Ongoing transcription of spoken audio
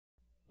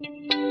Why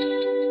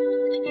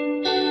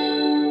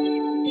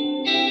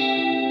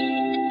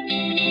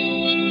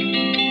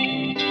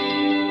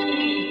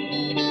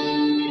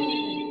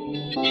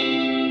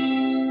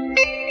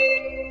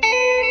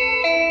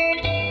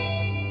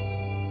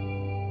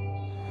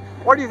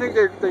do you think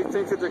they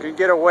think that they can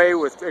get away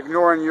with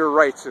ignoring your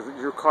rights,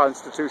 your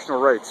constitutional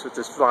rights, with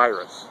this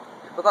virus?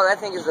 Because I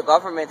think it's the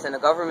government, and the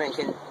government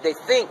they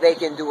think they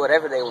can do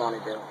whatever they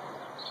want to do.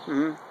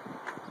 Mm-hmm.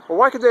 Well,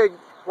 why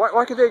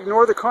could they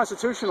ignore the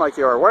Constitution like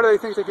they are? Why do they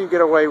think they can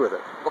get away with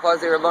it? Because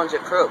they're a bunch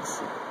of crooks.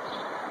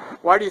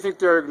 Why do you think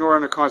they're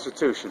ignoring the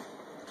Constitution?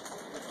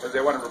 Because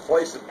they want to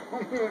replace it.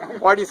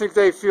 Why do you think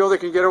they feel they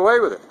can get away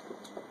with it?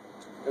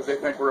 Because they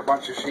think we're a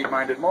bunch of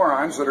sheep-minded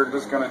morons that are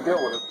just going to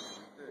deal with it.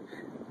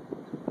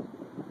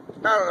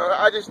 I don't know.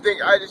 I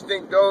just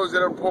think those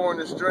that are pulling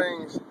the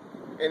strings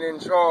and in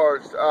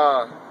charge,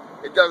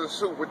 it doesn't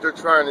suit what they're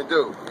trying to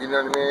do. You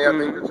know what I mean? I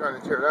think they're trying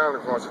to tear down the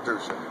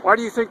Constitution. Why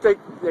do you think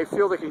they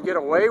feel they can get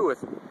away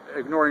with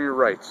ignoring your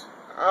rights?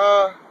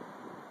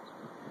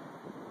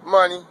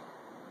 Money.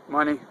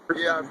 Money?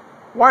 Yeah.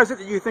 Why is it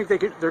that you think they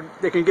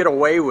can get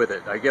away with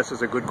it? I guess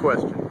is a good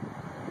question.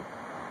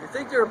 You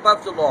think they're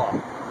above the law.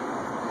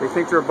 They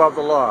think they're above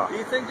the law.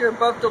 You think they're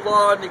above the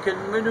law and they can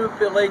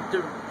manipulate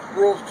the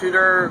rules to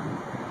their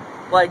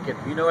liking.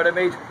 You know what I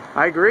mean?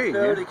 I agree.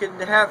 So they can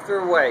have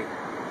their way.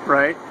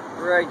 Right.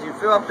 Right. You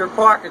fill up their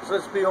pockets,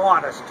 let's be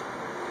honest.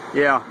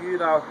 Yeah. You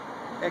know,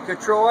 and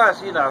control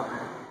us, you know.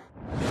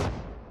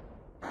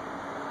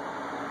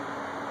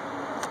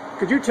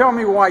 Could you tell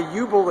me why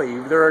you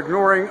believe they're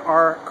ignoring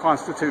our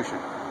Constitution?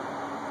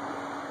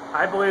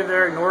 I believe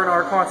they're ignoring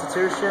our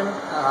Constitution.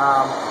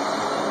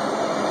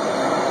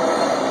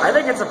 I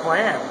think it's a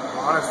plan,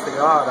 honest to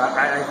God.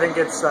 I think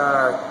it's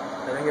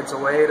a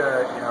way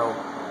to, you know,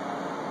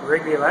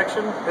 rig the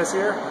election this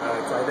year.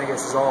 I think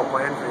this is all a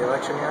plan for the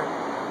election year.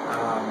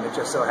 It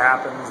just so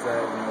happens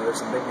that, you know, there's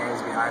some big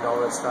names behind all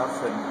this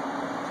stuff, and,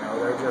 you know,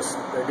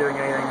 they're doing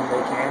anything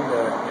they can to,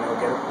 you know,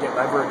 get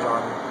leverage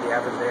on the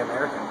average day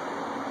American.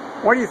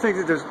 Why do you think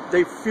that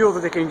they feel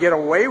that they can get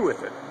away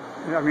with it?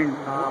 I mean,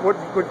 what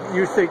do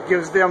you think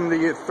gives them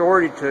the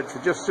authority to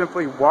just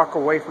simply walk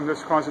away from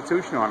this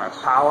Constitution on us?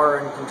 Power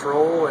and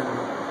control, and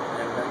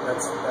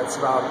that's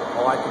about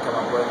all I can come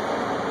up with.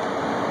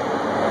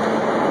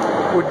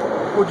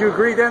 Would you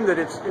agree then that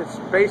it's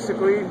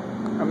basically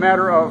a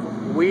matter of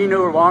we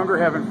no longer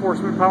have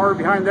enforcement power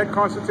behind that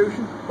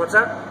Constitution? What's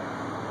that?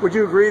 Would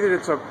you agree that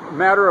it's a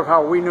matter of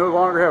how we no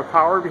longer have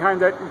power behind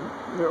that,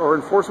 or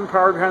enforcement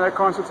power behind that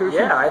Constitution?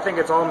 Yeah, I think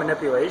it's all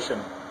manipulation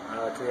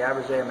to the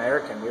average day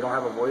American. We don't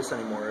have a voice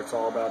anymore. It's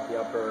all about the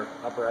upper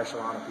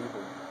echelon of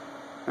people.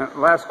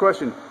 Last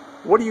question.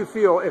 What do you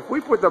feel, if we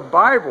put the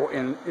Bible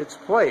in its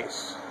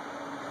place,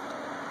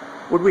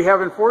 would we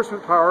have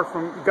enforcement power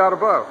from God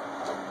above?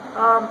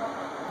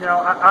 You know,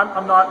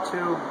 I'm not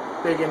too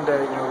big into,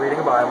 you know, reading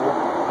a Bible,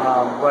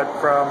 but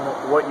from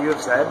what you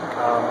have said,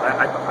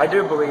 I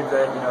do believe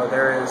that, you know,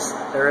 there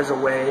is a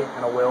way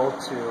and a will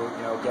to,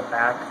 you know, get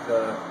back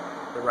the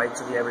rights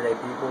of the everyday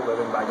people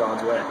living by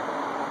God's way.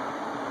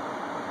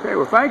 Okay,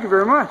 well, thank you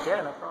very much.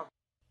 Yeah, no problem.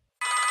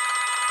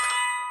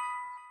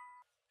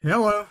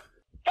 Hello.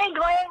 Hey,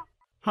 Glenn.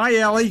 Hi,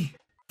 Ellie.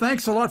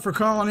 Thanks a lot for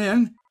calling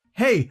in.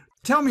 Hey,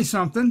 tell me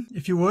something,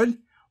 if you would.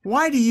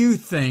 Why do you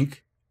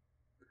think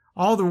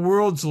all the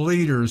world's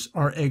leaders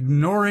are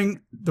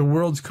ignoring the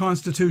world's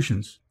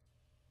constitutions?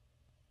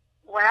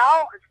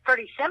 Well, it's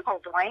pretty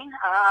simple, Dwayne.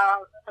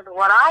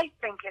 What I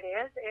think it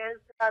is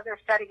they're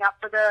setting up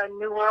for the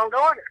New World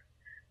Order.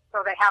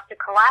 So they have to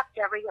collapse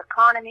every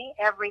economy,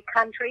 every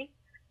country,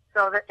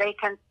 so that they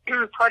can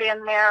put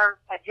in their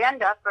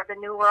agenda for the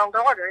New World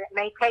Order. It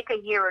may take a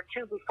year or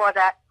two before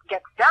that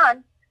gets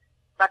done,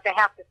 but they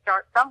have to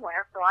start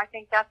somewhere. So I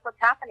think that's what's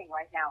happening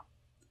right now.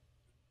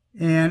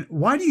 And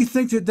why do you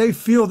think that they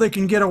feel they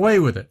can get away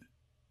with it?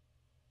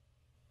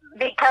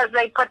 Because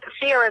they put the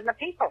fear in the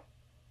people.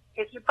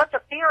 If you put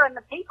the fear in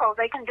the people,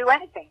 they can do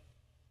anything.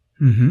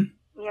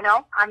 Mm-hmm. You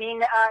know, I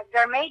mean,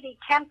 there may be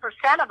 10%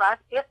 of us,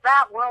 if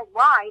that,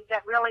 worldwide,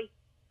 that really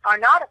are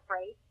not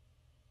afraid,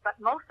 but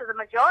most of the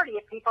majority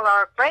of people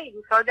are afraid,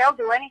 and so they'll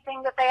do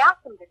anything that they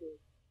ask them to do.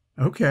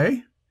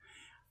 Okay.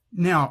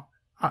 Now,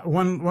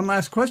 one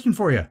last question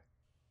for you.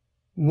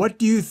 What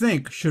do you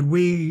think? Should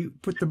we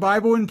put the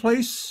Bible in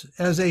place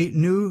as a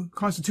new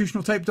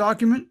constitutional type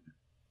document?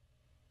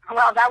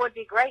 Well, that would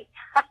be great.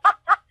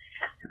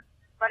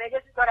 But it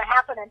isn't going to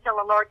happen until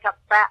the Lord comes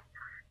back.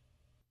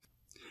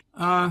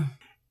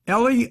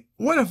 Ellie,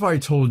 what if I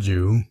told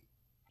you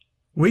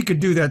we could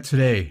do that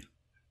today?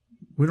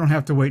 We don't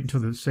have to wait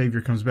until the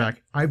Savior comes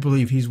back. I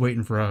believe he's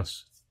waiting for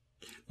us.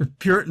 The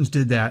Puritans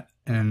did that,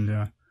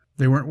 and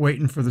they weren't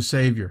waiting for the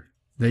Savior.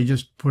 They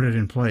just put it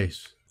in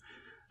place.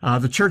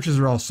 The churches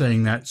are all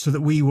saying that so that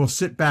we will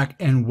sit back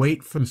and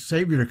wait for the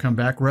Savior to come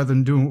back rather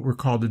than doing what we're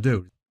called to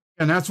do.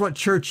 And that's what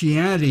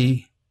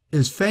churchianity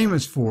is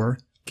famous for,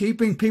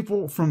 keeping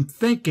people from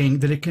thinking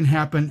that it can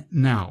happen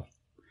now.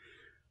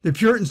 The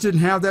Puritans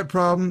didn't have that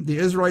problem. The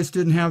Israelites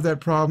didn't have that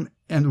problem.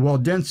 And the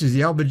Waldenses,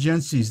 the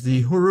Albigenses,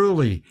 the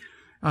Huruli,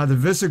 The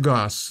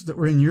Visigoths that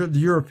were in the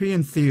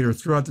European theater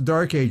throughout the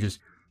Dark Ages,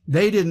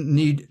 they didn't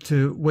need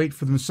to wait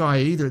for the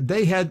Messiah either.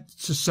 They had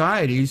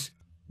societies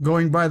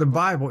going by the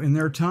Bible in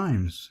their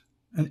times.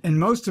 And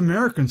most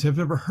Americans have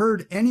never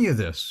heard any of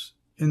this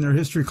in their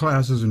history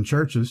classes and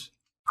churches.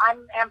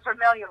 I'm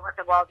familiar with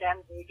the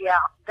Waldenses, yeah.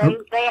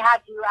 They had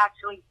to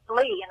actually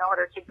flee in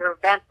order to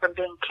prevent from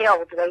being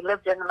killed. They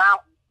lived in the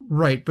mountains.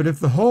 Right, but if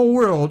the whole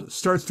world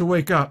starts to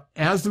wake up,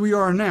 as we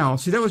are now,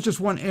 see, that was just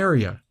one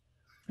area,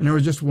 and there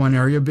was just one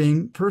area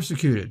being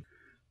persecuted.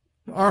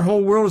 Our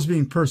whole world is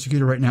being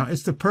persecuted right now.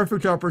 It's the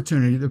perfect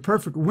opportunity, the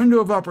perfect window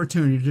of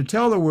opportunity to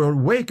tell the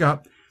world, wake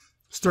up,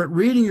 start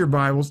reading your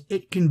Bibles.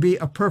 It can be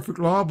a perfect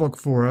law book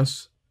for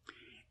us,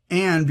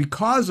 and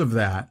because of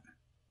that,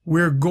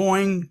 we're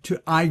going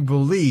to, I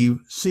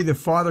believe, see the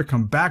Father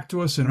come back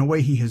to us in a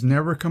way he has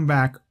never come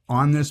back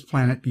on this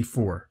planet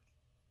before.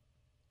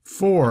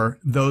 For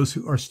those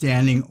who are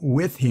standing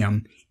with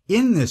him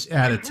in this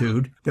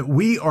attitude that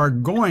we are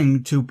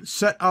going to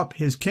set up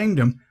his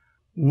kingdom,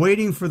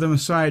 waiting for the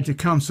Messiah to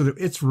come so that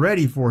it's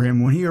ready for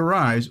him when he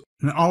arrives.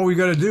 And all we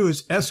got to do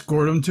is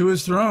escort him to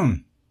his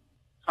throne.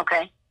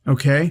 Okay.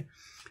 Okay?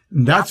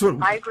 That's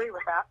what I agree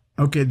with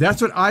that. Okay,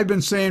 that's what I've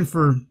been saying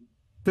for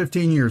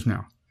 15 years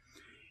now.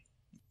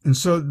 And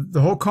so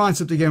the whole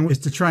concept, again, is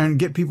to try and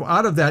get people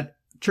out of that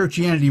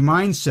churchianity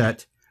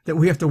mindset that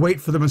we have to wait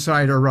for the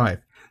Messiah to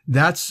arrive.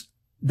 That's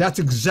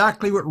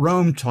exactly what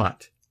Rome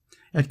taught.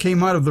 It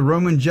came out of the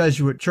Roman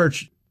Jesuit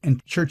church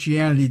and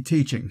churchianity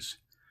teachings.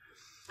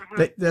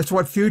 That's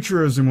what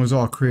futurism was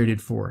all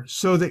created for,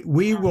 so that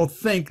we will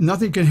think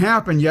nothing can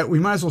happen yet. We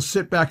might as well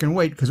sit back and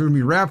wait because we're going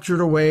to be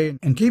raptured away.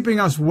 And keeping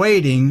us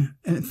waiting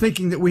and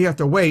thinking that we have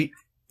to wait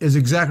is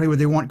exactly what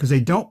they want, because they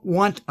don't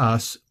want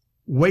us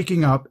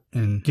waking up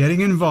and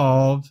getting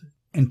involved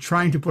and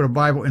trying to put a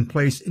Bible in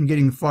place and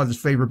getting the Father's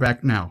favor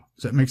back now.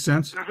 Does that make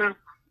sense?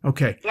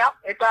 Okay. Yep,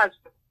 it does.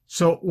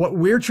 So what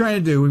we're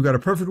trying to do, we've got a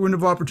perfect window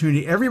of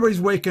opportunity.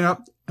 Everybody's waking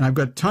up, and I've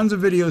got tons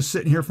of videos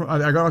sitting here from, I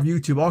got off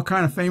YouTube, all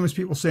kind of famous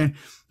people saying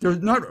they're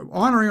not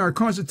honoring our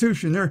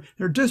Constitution.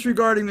 They're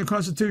disregarding the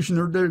Constitution.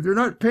 They're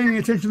not paying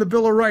attention to the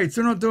Bill of Rights.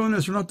 They're not doing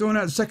this. They're not doing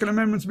that. The Second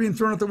Amendment's being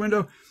thrown out the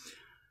window.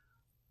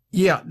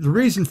 Yeah, the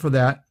reason for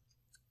that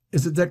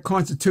is that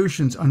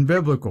Constitution's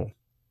unbiblical.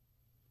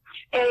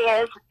 It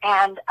is,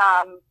 and,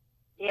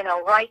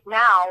 right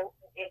now,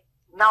 it's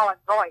null and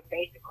void,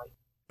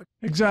 basically.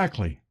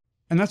 Exactly.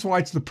 And that's why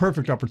it's the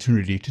perfect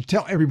opportunity to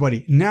tell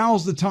everybody,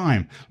 now's the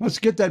time. Let's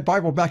get that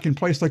Bible back in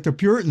place like the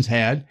Puritans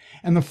had,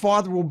 and the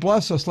Father will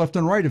bless us left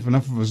and right if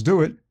enough of us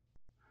do it.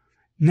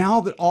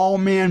 Now that all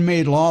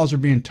man-made laws are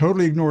being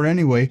totally ignored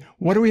anyway,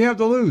 what do we have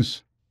to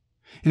lose?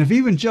 And if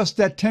even just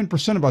that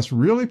 10% of us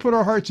really put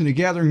our hearts into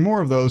gathering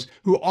more of those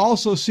who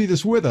also see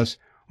this with us,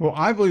 well,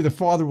 I believe the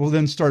Father will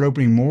then start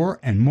opening more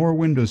and more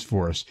windows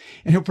for us,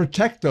 and he'll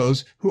protect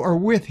those who are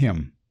with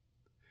him.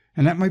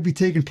 And that might be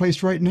taking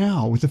place right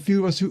now with a few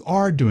of us who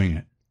are doing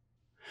it.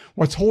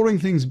 What's holding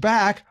things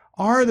back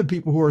are the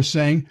people who are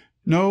saying,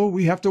 no,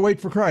 we have to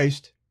wait for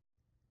Christ.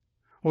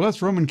 Well,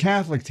 that's Roman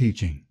Catholic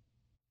teaching.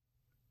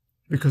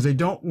 Because they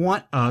don't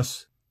want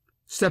us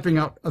stepping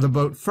out of the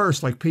boat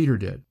first like Peter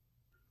did.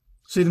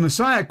 See, the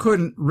Messiah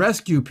couldn't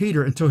rescue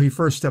Peter until he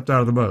first stepped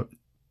out of the boat.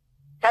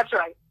 That's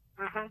right.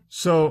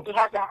 So he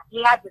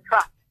had to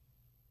trust.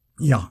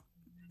 Yeah.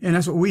 And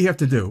that's what we have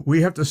to do.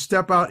 We have to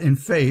step out in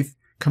faith,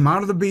 come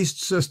out of the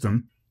beast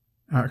system,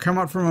 come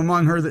out from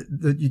among her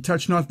that you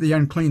touch not the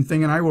unclean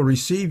thing, and I will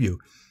receive you.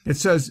 It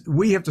says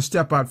we have to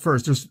step out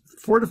first. There's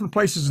 4 different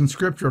places in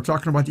Scripture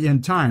talking about the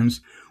end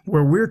times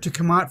where we're to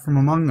come out from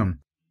among them.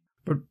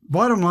 But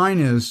bottom line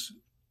is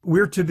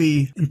we're to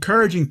be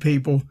encouraging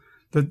people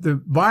that the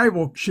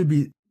Bible should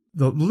be,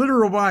 the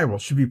literal Bible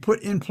should be put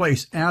in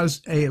place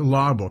as a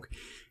law book.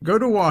 Go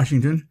to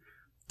Washington,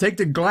 take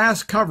the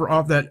glass cover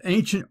off that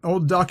ancient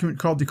old document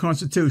called the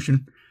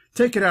Constitution,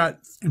 take it out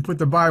and put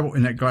the Bible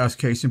in that glass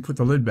case and put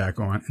the lid back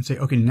on and say,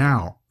 okay,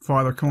 now,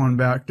 Father, come on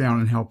back down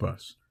and help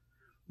us.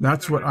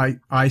 That's what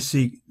I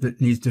see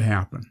that needs to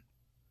happen.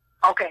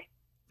 Okay.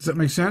 Does that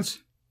make sense?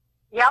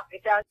 Yep,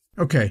 it does.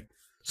 Okay.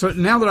 So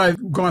now that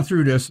I've gone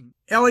through this,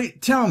 Ellie,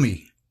 tell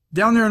me,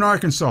 down there in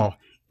Arkansas,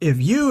 if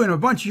you and a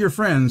bunch of your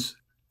friends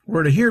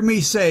were to hear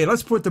me say,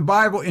 let's put the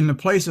Bible in the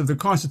place of the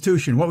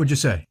Constitution, what would you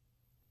say?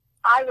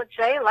 I would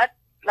say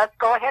let's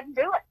go ahead and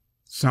do it.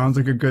 Sounds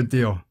like a good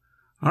deal.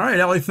 All right,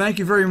 Ellie, thank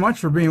you very much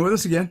for being with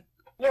us again.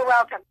 You're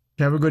welcome.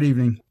 Have a good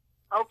evening.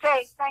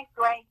 Okay, thanks,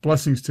 Dwayne.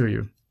 Blessings to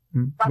you.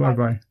 Bye-bye.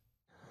 Bye-bye.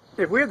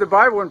 If we had the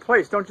Bible in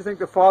place, don't you think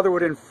the Father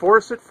would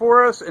enforce it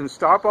for us and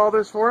stop all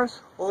this for us?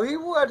 Well, he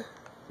would.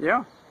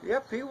 Yeah.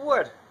 Yep, he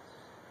would.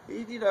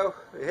 He'd,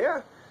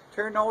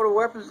 turn all the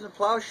weapons into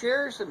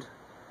plowshares, and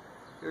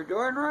you're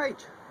darn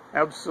right.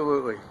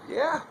 Absolutely.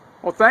 Yeah.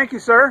 Well, thank you,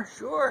 sir.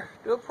 Sure,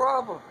 no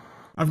problem.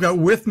 I've got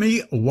with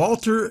me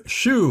Walter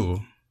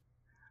Schuh,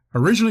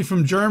 originally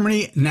from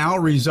Germany, now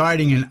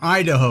residing in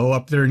Idaho,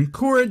 up there in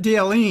Coeur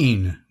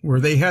d'Alene, where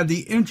they had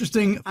the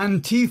interesting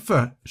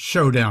Antifa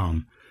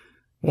showdown.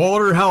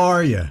 Walter, how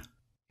are you?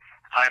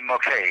 I'm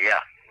okay, yeah.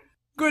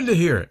 Good to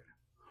hear it.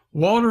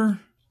 Walter,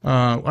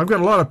 I've got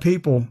a lot of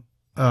people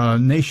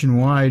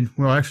nationwide,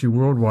 well, actually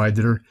worldwide,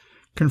 that are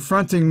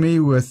confronting me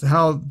with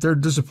how they're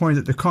disappointed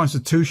that the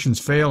Constitution's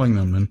failing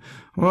them. And,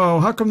 well,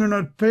 how come they're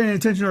not paying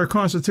attention to our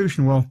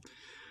Constitution? Well,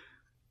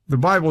 the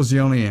Bible is the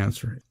only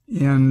answer.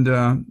 And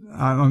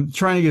I'm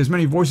trying to get as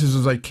many voices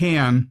as I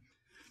can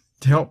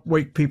to help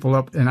wake people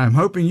up. And I'm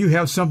hoping you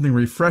have something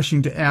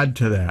refreshing to add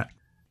to that.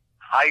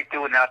 I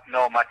do not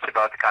know much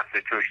about the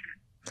Constitution.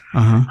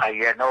 Uh-huh.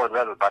 I know a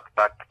little, but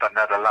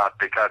not a lot,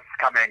 because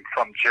coming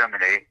from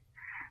Germany,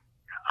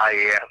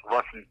 I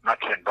wasn't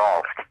much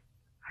involved.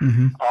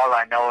 Mm-hmm. All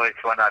I know is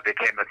when I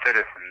became a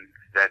citizen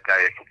that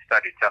I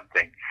studied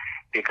something,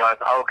 because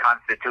our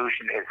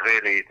Constitution is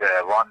really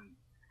the one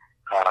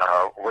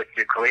which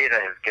the Creator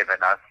has given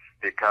us,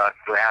 because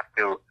we have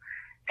to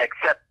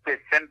accept this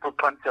simple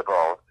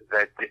principle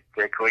that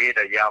the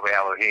Creator, Yahweh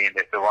Elohim,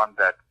 is the one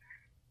that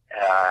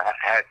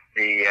has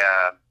the,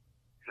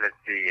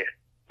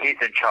 he's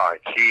in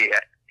charge.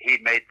 He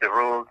made the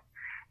rules,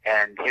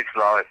 and his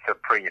law is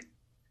supreme.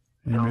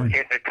 Amen. So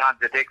if it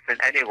contradicts in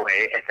any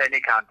way, if any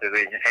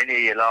contradiction,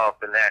 any law of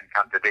the land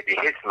contradicts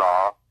his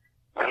law,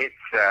 his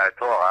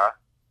Torah,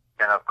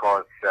 then of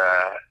course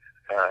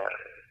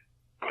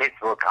his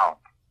will count.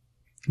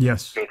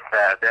 Yes. If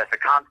there's a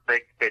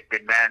conflict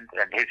between man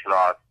and his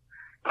laws,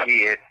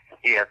 he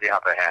has the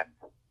upper hand.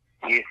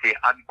 He is the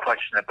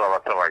unquestionable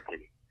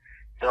authority.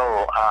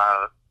 So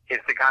if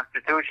the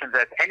Constitution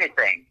says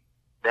anything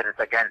that is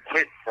against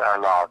his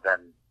law,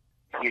 then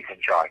he's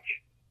in charge.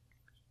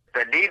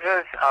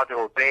 Believers are to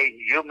obey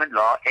human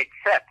law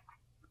except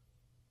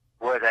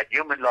where that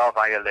human law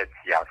violates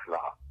Yahweh's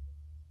law.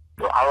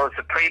 So our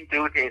supreme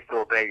duty is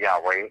to obey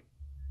Yahweh.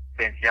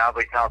 Since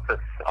Yahweh tells us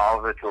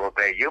also to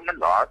obey human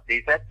laws,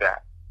 he said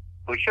that.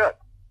 We should.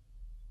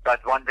 But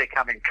when they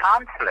come in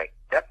conflict,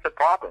 that's the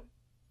problem.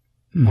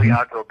 Mm-hmm. We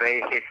are to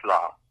obey his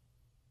law.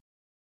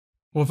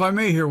 Well, if I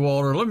may here,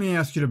 Walter, let me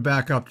ask you to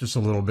back up just a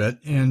little bit.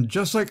 And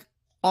just like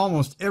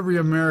almost every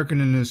American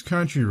in this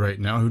country right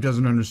now who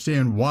doesn't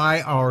understand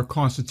why our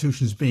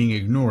Constitution is being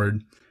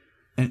ignored,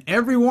 and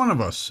every one of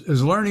us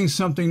is learning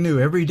something new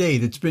every day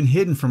that's been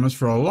hidden from us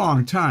for a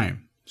long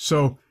time.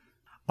 So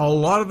a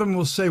lot of them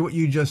will say what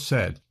you just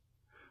said,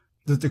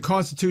 that the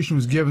Constitution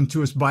was given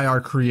to us by our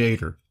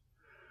Creator.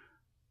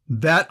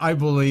 That, I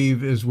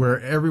believe, is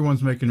where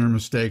everyone's making their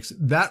mistakes.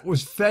 That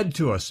was fed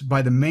to us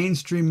by the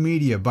mainstream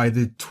media, by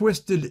the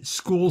twisted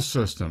school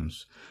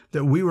systems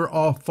that we were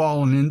all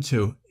fallen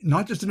into,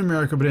 not just in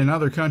America, but in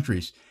other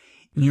countries.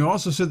 And you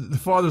also said that the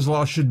Father's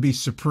law should be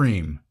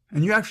supreme.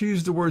 And you actually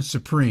used the word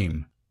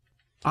supreme.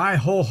 I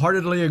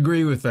wholeheartedly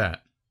agree with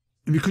that.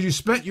 And because you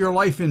spent your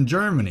life in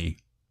Germany,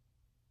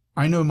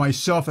 I know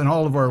myself and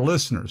all of our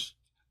listeners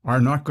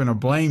are not going to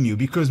blame you,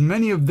 because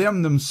many of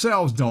them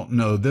themselves don't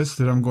know this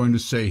that I'm going to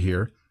say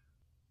here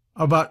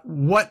about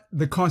what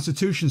the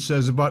Constitution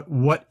says about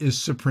what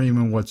is supreme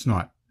and what's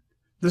not.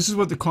 This is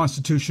what the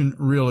Constitution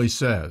really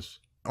says.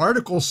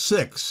 Article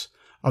 6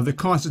 of the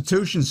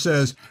Constitution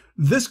says,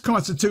 "This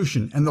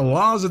Constitution and the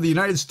laws of the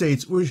United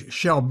States which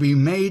shall be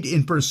made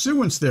in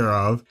pursuance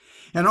thereof,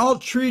 and all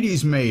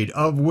treaties made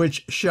of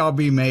which shall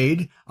be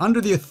made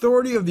under the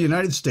authority of the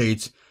United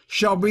States,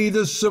 shall be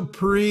the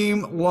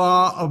supreme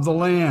law of the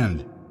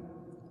land.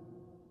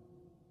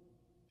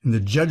 And the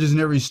judges in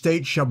every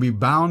state shall be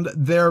bound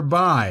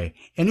thereby.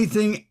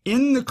 Anything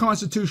in the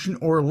Constitution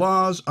or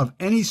laws of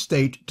any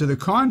state to the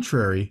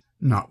contrary,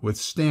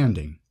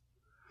 notwithstanding."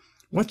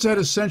 What's that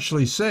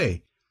essentially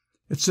say?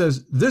 It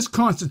says, this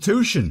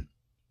Constitution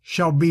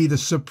shall be the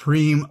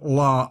supreme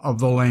law of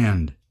the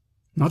land,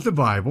 not the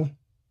Bible.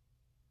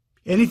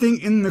 Anything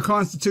in the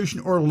Constitution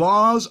or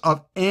laws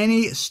of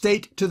any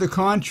state to the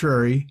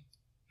contrary,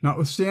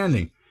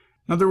 notwithstanding.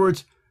 In other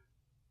words,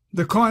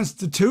 the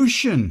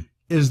Constitution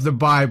is the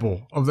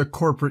Bible of the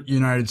corporate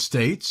United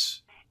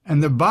States,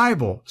 and the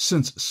Bible,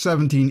 since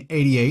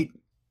 1788,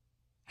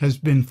 has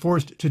been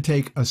forced to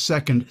take a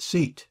second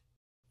seat.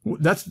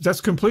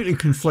 That's completely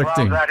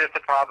conflicting. Well, that is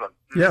the problem.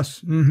 Yes.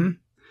 Mm-hmm.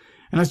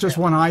 And that's just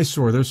one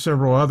eyesore. There's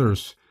several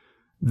others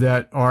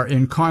that are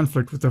in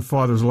conflict with the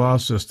Father's law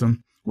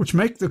system, which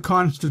make the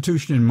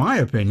Constitution, in my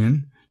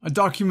opinion, a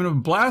document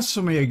of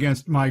blasphemy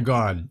against my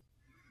God.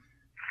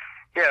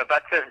 Yeah,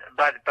 but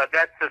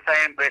that's the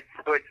same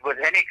with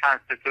any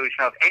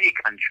constitution of any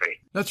country.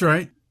 That's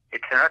right.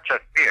 It's not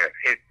just here.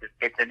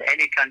 It's in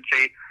any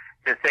country.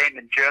 The same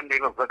in Germany,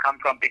 where we come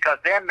from, because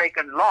they're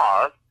making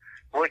laws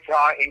which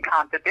are in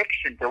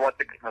contradiction to what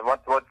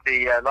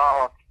the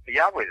law of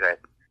Yahweh said.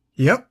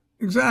 Yep,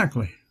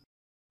 exactly.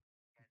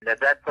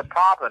 That's the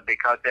problem,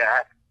 because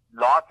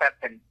laws have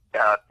been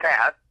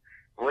passed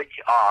which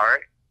are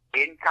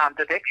in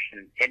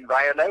contradiction, in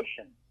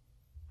violation.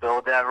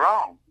 So they're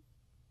wrong.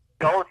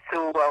 Those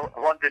who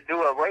want to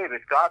do away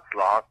with God's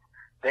laws,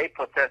 they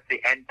possess the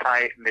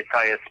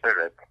anti-Messiah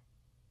spirit.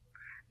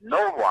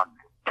 No one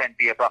can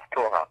be above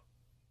Torah.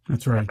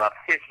 That's right. Above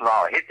his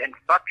law, his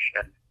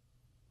instruction.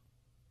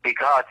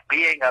 Because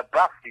being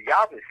above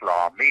Yahweh's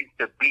law means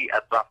to be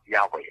above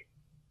Yahweh.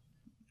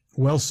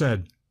 Well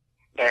said.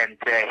 And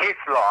his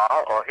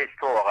law, or his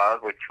Torah,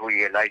 which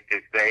we like to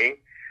say,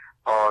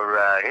 or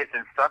his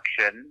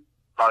instruction,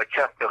 are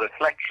just a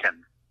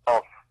reflection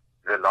of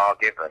the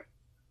lawgiver.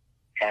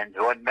 And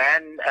when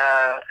men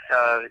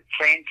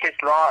change his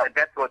law, and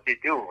that's what they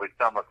do with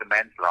some of the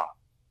men's law,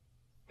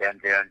 then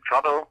they're in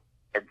trouble,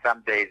 and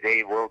someday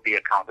they will be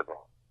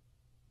accountable.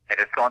 And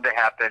it's going to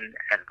happen,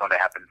 and it's going to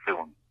happen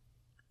soon.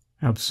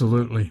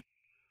 Absolutely.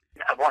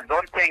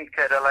 One thing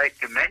that I like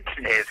to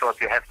mention is what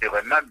you have to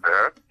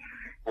remember: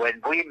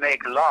 when we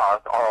make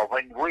laws, or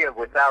when we are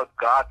without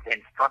God's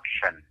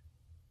instruction,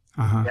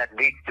 that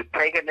leads to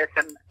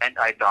paganism and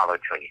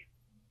idolatry.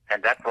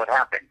 And that's what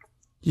happened.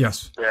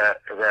 Yes.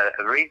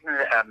 The reason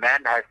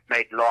man has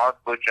made laws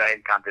which are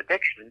in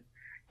contradiction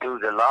to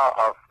the law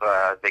of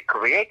the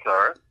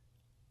Creator,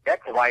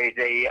 that's why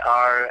they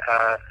are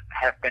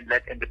have been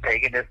led into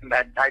paganism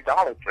and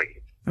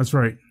idolatry. That's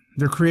right.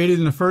 They're created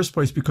in the first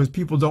place because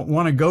people don't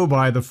want to go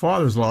by the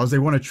Father's laws. They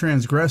want to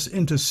transgress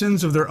into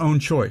sins of their own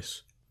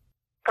choice.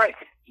 Right,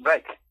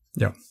 right.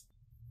 Yeah.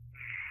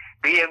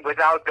 Being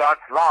without God's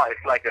law is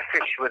like a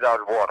fish without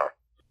water.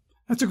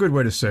 That's a good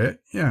way to say it.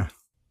 Yeah.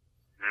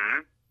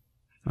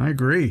 Mm-hmm. I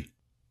agree.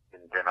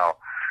 You know.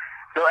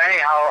 So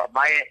anyhow,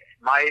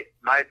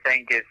 my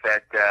thing is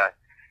that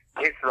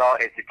his law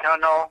is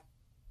eternal.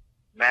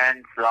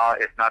 Man's law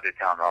is not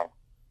eternal.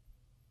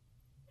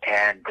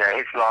 And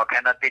his law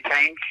cannot be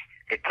changed.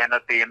 It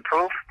cannot be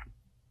improved.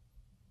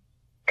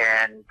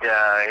 And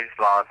his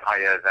law is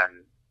higher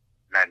than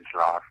men's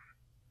laws.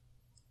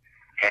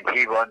 And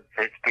he wants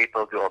his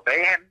people to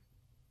obey him.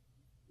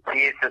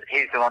 He's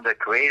the one that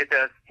created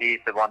us. He's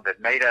the one that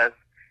made us.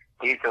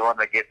 He's the one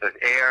that gives us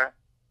air.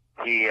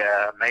 He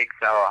makes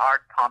our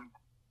heart pump.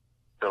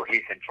 So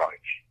he's in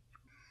charge.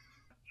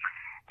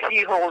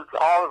 He holds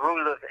all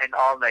rulers in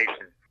all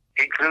nations,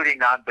 including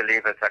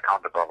non-believers,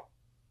 accountable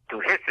to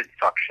his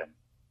instruction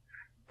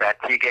that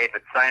he gave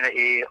at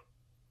Sinai,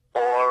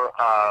 or,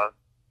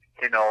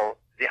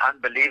 the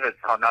unbelievers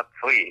are not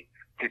free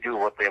to do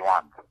what they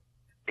want,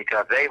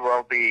 because they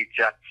will be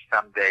judged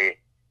someday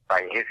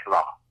by his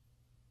law.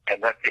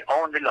 And that's the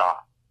only law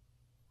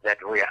that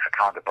we are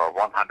accountable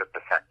 100%.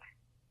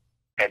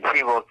 And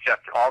he will judge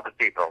all the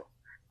people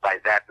by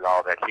that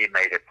law that he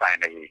made at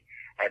Sinai.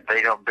 And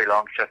they don't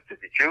belong just to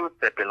the Jews,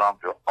 they belong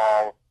to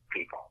all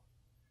people.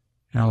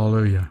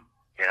 Hallelujah.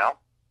 You know?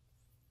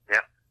 Yeah.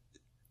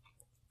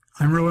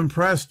 I'm real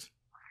impressed.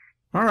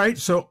 All right,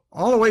 so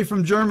all the way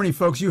from Germany,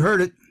 folks, you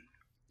heard it.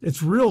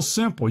 It's real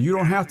simple. You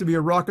don't have to be a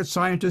rocket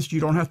scientist.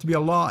 You don't have to be a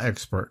law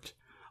expert.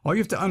 All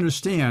you have to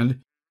understand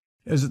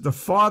is that the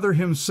Father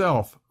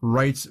himself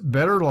writes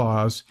better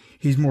laws.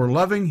 He's more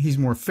loving, he's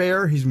more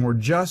fair, he's more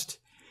just,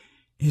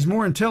 he's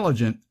more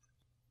intelligent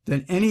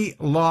than any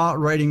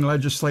law-writing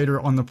legislator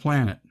on the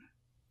planet.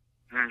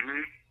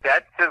 Mm-hmm.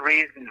 That's the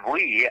reason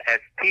we, as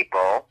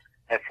people,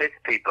 as his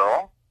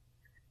people,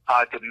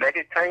 are to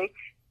meditate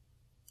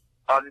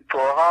on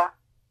Torah,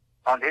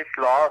 on his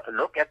law,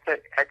 look at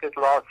his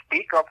law,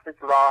 speak of his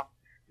law,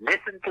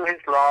 listen to his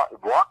law,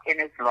 walk in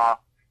his law,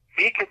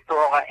 seek his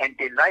Torah, and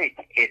delight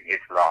in his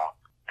law,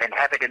 and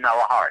have it in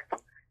our heart.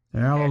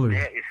 Hallelujah. And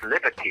there is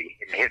liberty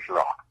in his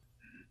law.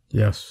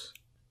 Yes.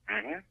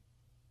 Mm-hmm.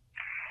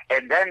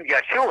 And then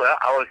Yeshua,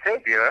 our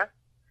Savior,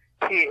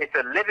 he is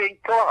a living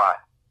Torah.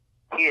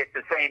 He is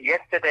the same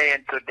yesterday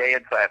and today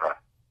and forever.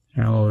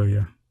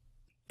 Hallelujah.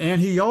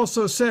 And he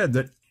also said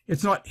that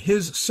it's not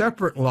his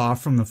separate law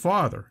from the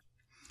Father,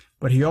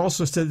 but he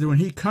also said that when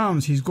he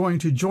comes, he's going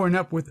to join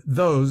up with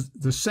those,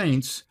 the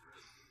saints,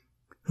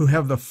 who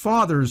have the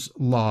Father's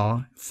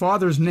law,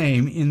 Father's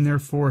name in their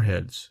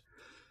foreheads.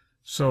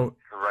 So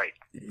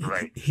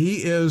right.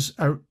 He is,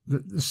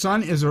 the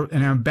Son is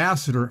an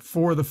ambassador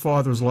for the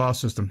Father's law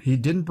system. He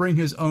didn't bring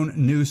his own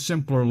new,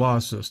 simpler law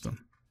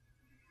system.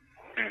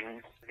 Mm-hmm.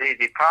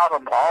 The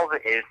problem also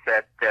is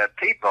that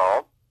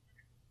people,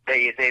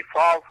 they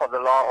fall for the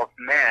law of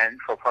men,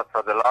 for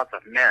the laws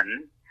of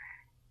men,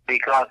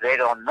 because they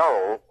don't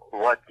know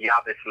what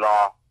Yahweh's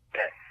law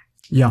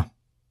says. Yeah.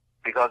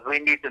 Because we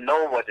need to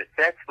know what it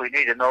says, we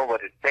need to know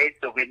what it states,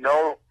 so we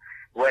know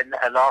when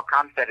a law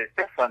comes that is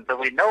different, so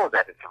we know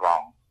that it's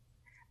wrong.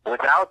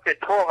 Without the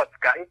Torah's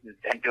guidance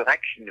and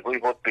direction, we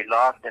would be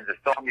lost in the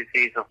stormy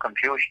seas of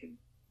confusion.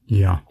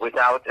 Yeah.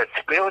 Without a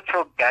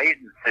spiritual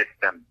guidance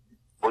system,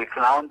 we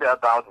flounder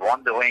about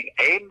wandering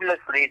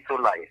aimlessly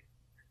through life.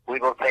 We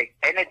will take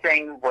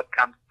anything what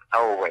comes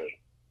our way.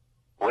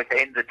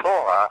 Within the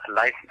Torah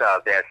lifestyle,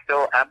 there's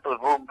still ample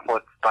room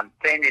for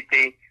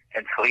spontaneity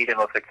and freedom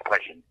of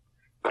expression.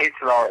 His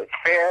law is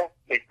fair,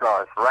 his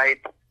law is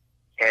right,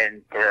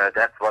 and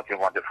that's what you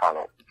want to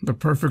follow. The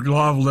perfect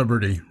law of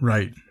liberty,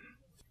 right.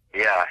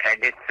 Yeah,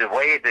 and it's the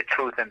way, the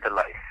truth, and the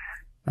life.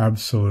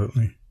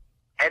 Absolutely.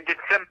 And it's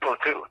simple,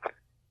 too.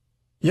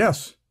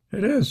 Yes,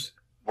 it is.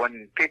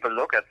 When people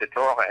look at the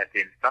Torah, at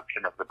the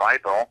instruction of the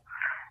Bible,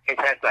 it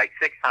has like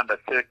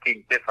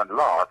 613 different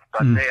laws,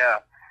 but they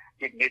are,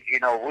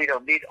 we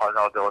don't need all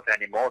of those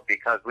anymore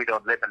because we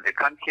don't live in the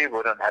country,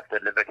 we don't have the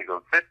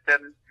Levitical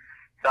system.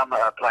 Some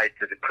are applied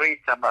to the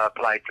priest, some are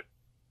applied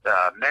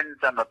men,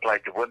 some apply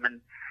to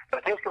women.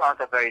 But his laws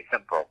are very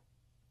simple.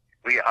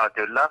 We are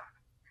to love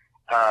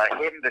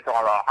him with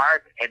all our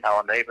heart and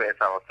our neighbor as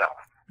ourselves.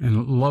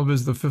 And love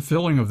is the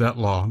fulfilling of that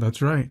law.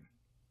 That's right.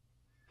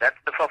 That's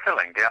the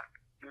fulfilling, yeah.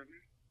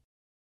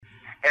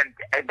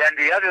 And then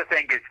the other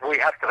thing is we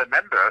have to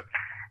remember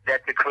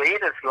that the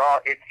Creator's law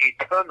is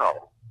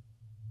eternal.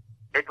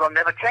 It will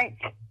never change.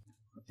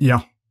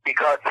 Yeah.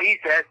 Because he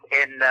says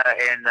in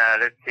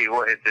let's see,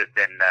 what is it,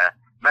 in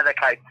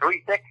Malachi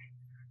 3:6,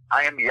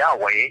 I am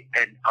Yahweh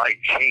and I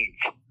change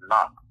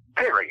not,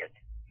 period.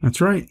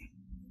 That's right.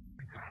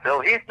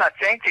 So he's not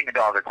changing it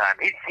all the time.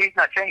 He's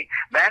not changing.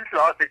 Man's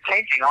laws is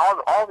changing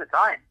all the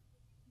time.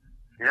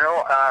 You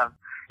know,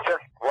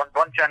 just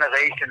one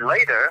generation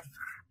later,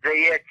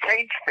 they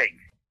change things.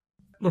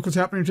 Look what's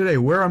happening today.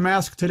 Wear a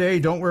mask today,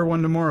 don't wear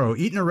one tomorrow.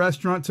 Eat in a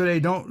restaurant today,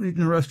 don't eat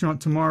in a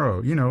restaurant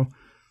tomorrow. You know,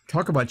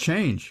 talk about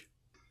change.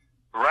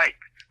 Right,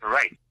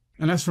 right.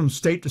 And that's from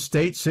state to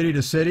state, city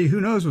to city.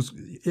 Who knows what's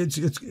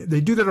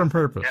they do that on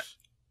purpose.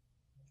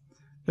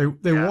 Yep.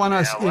 They want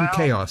us in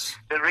chaos.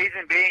 The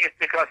reason being is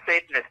because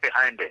Satan is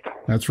behind it.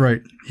 That's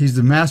right. He's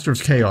the master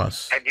of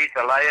chaos. And he's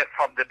a liar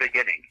from the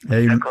beginning,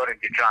 Amen. According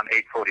to John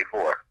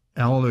 8:44.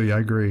 Hallelujah, I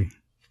agree.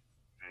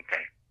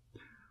 Okay.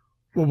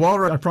 Well,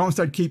 Walter, I promised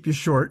I'd keep you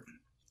short.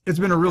 It's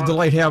been a real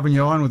delight having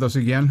you on with us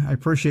again. I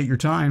appreciate your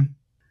time.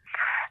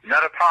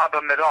 Not a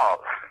problem at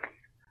all.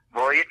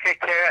 Well, you take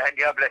care and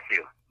God bless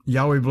you.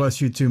 Yahweh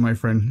bless you too, my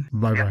friend.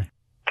 Bye-bye.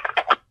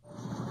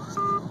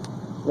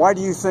 Why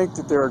do you think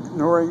that they're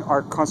ignoring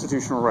our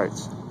constitutional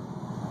rights?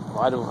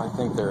 Why do I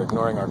think they're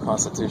ignoring our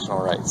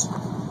constitutional rights?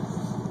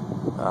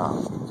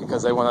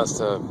 Because they want us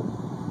to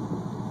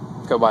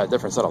go by a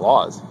different set of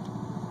laws.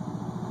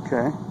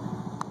 Okay.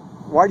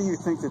 Why do you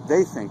think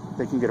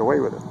they can get away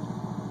with it?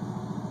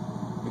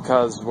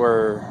 Because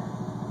we're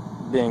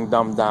being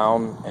dumbed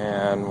down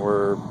and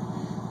we're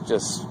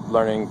just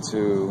learning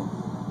to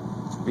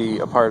be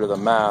a part of the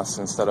mass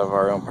instead of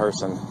our own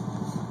person.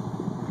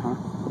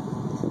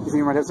 You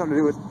think it might have something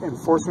to do with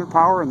enforcement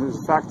power, and there's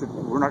the fact that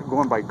we're not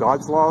going by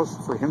God's laws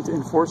for him to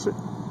enforce it?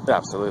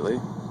 Absolutely.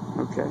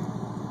 Okay.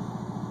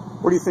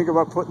 What do you think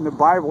about putting the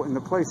Bible in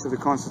the place of the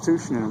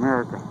Constitution in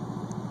America?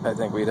 I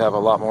think we'd have a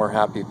lot more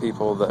happy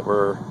people that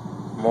were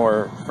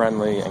more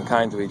friendly and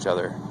kind to each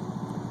other.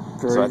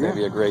 Very so I good. think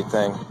it'd be a great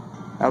thing.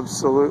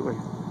 Absolutely.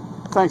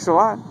 Thanks a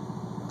lot.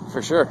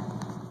 For sure.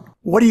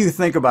 What do you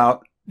think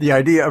about the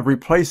idea of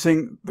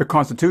replacing the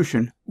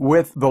Constitution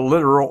with the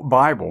literal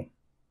Bible?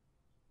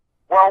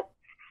 Well,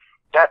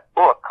 that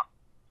book,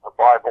 the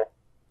Bible,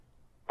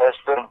 has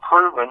been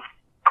proven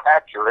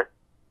accurate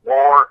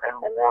more and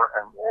more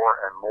and more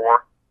and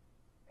more.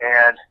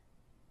 And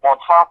on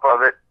top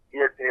of it,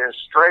 it is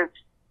straight,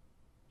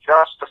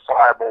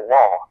 justifiable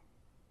law.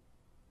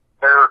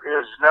 There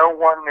is no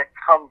one that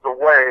comes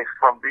away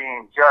from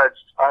being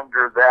judged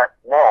under that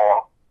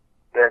law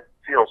that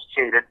feels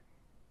cheated.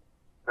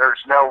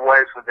 There's no way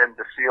for them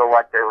to feel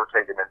like they were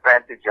taken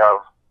advantage of.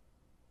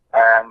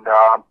 And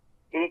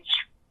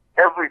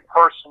every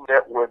person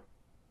that would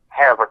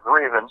have a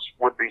grievance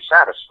would be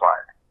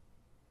satisfied.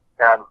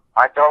 And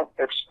I don't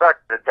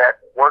expect that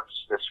works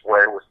this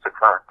way with the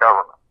current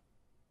government.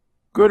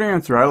 Good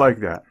answer. I like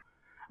that.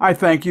 I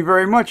thank you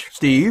very much,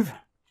 Steve.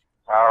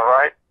 All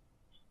right.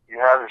 You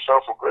have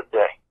yourself a good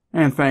day.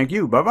 And thank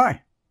you.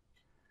 Bye-bye.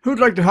 Who'd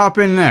like to hop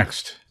in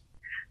next?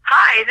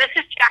 Hi, this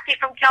is Jackie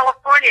from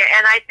California,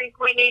 and I think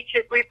we need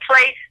to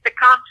replace the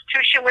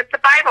Constitution with the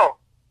Bible.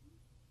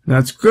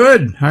 That's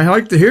good. I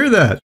like to hear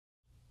that.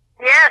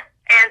 Yes,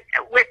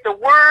 and with the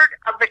word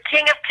of the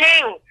King of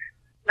Kings,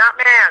 not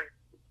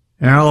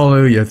man.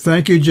 Hallelujah.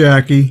 Thank you,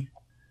 Jackie.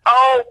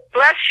 Oh,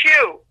 bless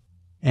you.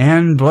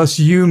 And bless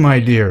you, my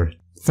dear.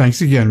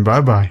 Thanks again.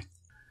 Bye-bye.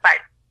 Bye.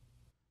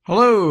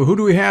 Hello, who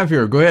do we have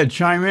here? Go ahead,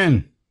 chime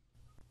in.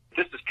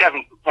 This is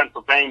Kevin from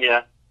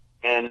Pennsylvania,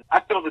 and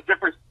I feel the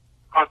difference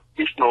between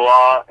constitutional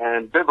law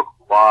and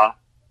biblical law.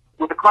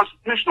 With the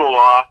constitutional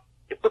law,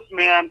 it puts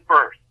man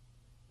first.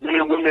 Men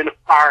and women of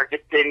power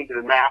dictating to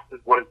the masses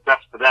what is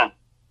best for them.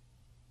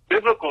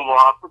 Biblical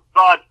law puts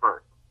God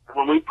first. And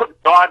when we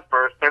put God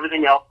first,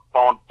 everything else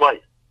will fall in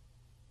place.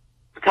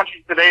 The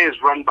country today is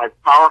run by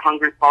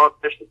power-hungry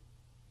politicians.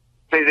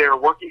 Say they are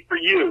working for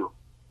you,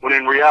 when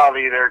in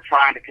reality they're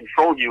trying to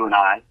control you and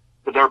I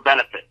for their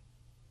benefit.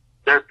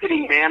 They're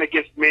pitting man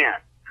against man,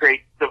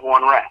 create civil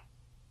unrest.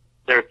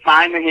 They're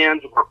tying the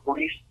hands of our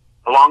police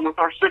along with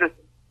our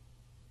citizens.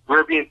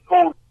 We're being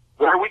told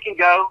where we can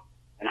go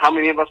and how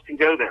many of us can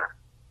go there.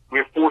 We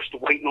are forced to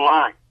wait in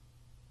line.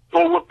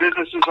 Told what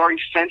businesses are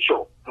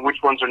essential and which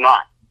ones are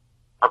not.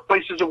 Our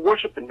places of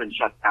worship have been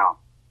shut down.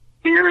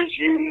 Fear is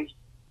used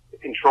to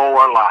control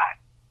our lives.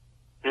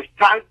 It's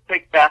time to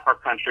take back our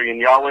country in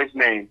Yahweh's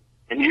name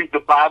and use the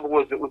Bible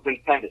as it was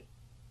intended.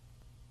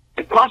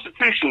 The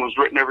Constitution was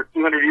written over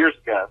 200 years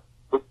ago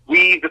with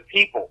we, the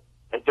people,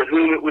 as to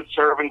whom it would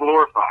serve and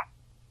glorify.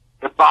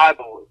 The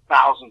Bible is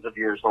thousands of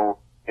years old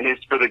and is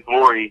for the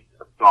glory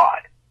of God.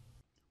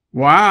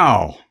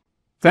 Wow.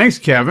 Thanks,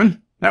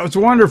 Kevin. That was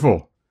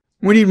wonderful.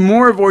 We need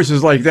more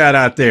voices like that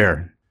out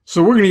there.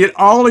 So we're going to get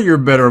all of your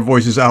better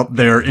voices out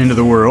there into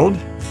the world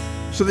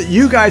so that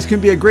you guys can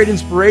be a great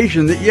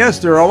inspiration that, yes,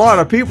 there are a lot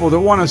of people that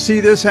want to see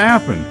this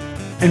happen.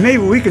 And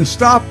maybe we can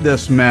stop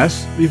this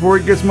mess before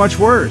it gets much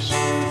worse. When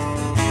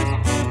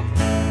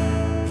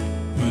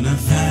I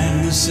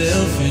find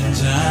myself in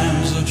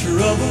times of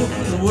trouble,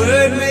 the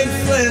Word made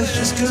flesh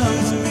just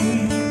comes to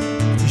me.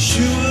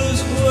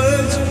 Yeshua's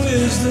words of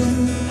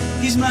wisdom,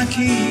 He's my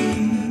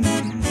key.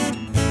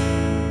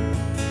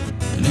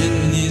 And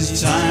in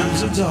these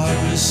times of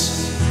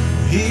darkness,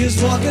 He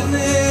is walking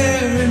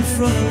there in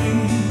front of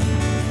me,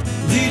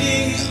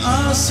 leading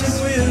us in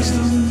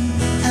wisdom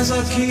as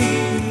our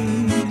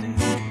King.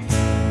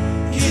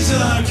 He's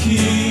our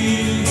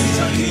King, He's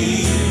our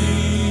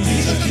King,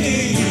 He's our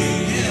King,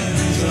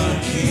 yeah, He's our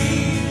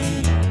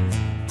King.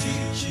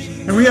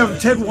 And we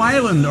have Ted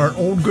Weiland, our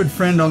old good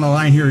friend, on the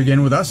line here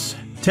again with us.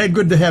 Ted,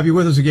 good to have you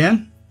with us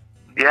again.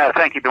 Yeah,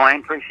 thank you,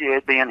 Dwayne.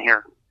 Appreciate being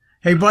here.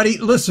 Hey, buddy,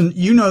 listen,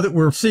 you know that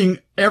we're seeing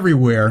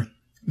everywhere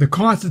the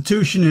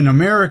Constitution in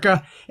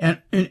America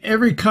and in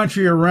every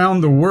country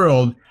around the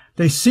world,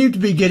 they seem to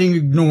be getting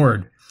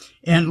ignored.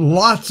 And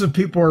lots of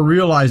people are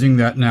realizing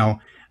that now.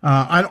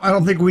 I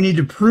don't think we need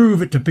to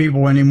prove it to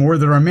people anymore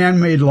that our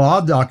man-made law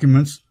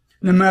documents,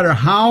 no matter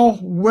how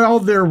well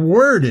they're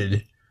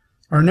worded,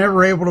 are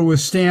never able to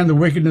withstand the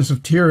wickedness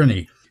of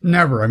tyranny.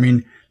 Never. I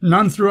mean,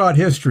 none throughout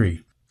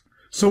history.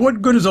 So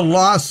what good is a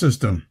law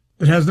system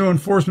that has no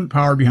enforcement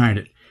power behind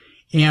it?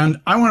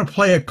 And I want to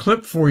play a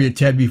clip for you,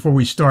 Ted, before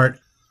we start.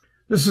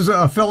 This is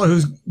a fellow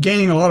who's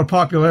gaining a lot of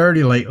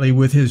popularity lately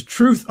with his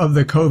truth of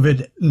the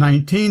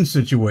COVID-19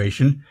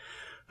 situation,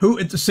 who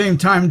at the same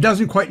time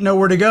doesn't quite know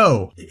where to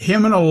go.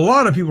 Him and a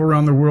lot of people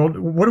around the world,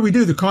 what do we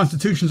do? The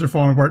constitutions are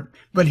falling apart.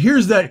 But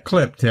here's that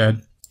clip,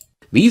 Ted.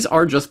 These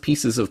are just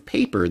pieces of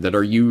paper that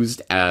are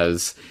used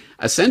as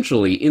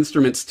essentially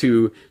instruments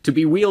to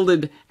be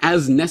wielded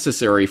as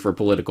necessary for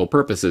political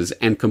purposes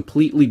and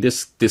completely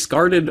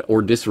discarded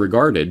or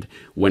disregarded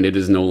when it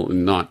is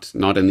not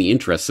in the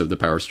interests of the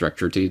power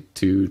structure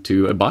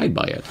to abide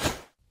by it.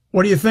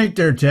 What do you think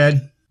there,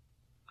 Ted?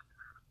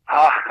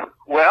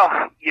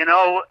 Well, you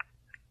know,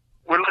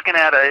 we're looking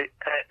at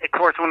of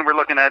course, when we're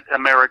looking at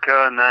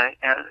America and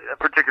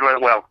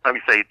particularly, well, let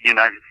me say the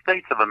United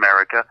States of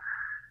America,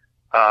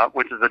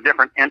 which is a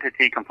different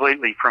entity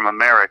completely from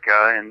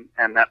America,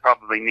 and that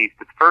probably needs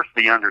to first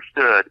be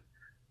understood.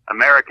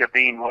 America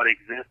being what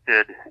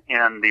existed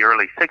in the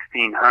early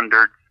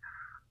 1600s,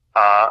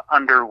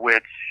 under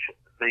which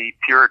the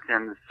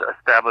Puritans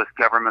established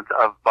governments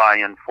of, by,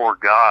 and for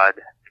God,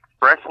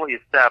 expressly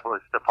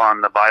established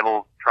upon the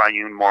Bible's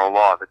triune moral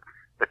law, the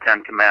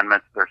Ten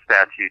Commandments, their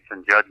statutes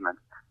and judgments,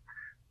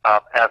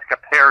 as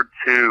compared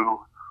to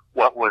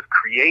what was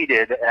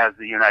created as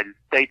the United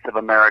States of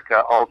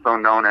America, also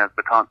known as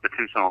the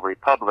Constitutional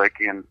Republic,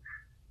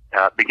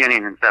 beginning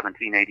in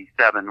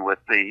 1787 with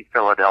the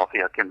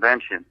Philadelphia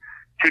Convention.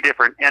 Two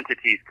different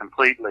entities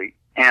completely.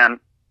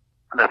 And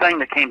the thing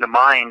that came to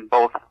mind,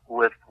 both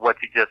with what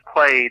you just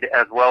played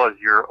as well as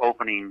your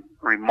opening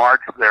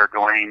remarks there,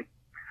 Dwayne,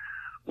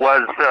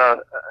 was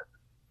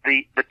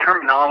the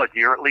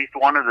terminology, or at least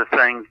one of the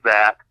things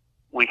that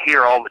we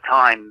hear all the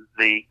time,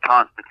 the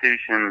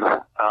Constitution,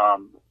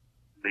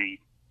 the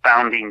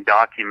founding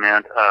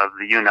document of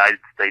the United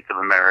States of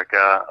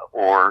America,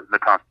 or the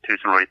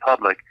Constitutional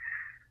Republic.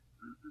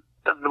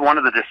 One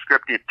of the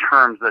descriptive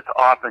terms that's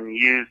often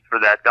used for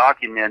that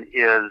document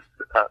is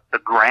the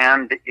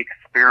grand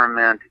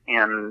experiment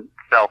in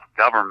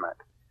self-government.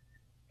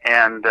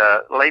 And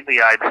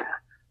lately I've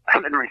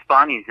been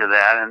responding to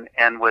that,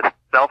 and with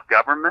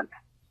self-government,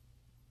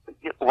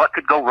 what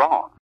could go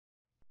wrong?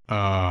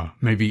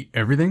 Maybe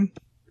everything?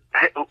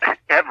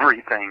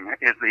 Everything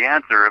is the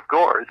answer, of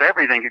course.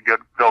 Everything could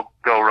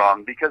go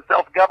wrong, because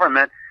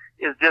self-government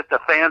is just a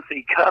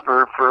fancy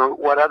cover for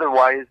what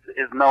otherwise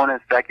is known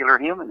as secular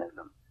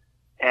humanism.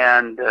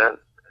 And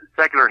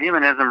secular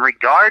humanism,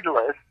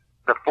 regardless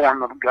the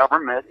form of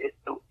government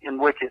in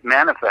which it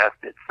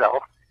manifests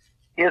itself,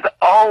 is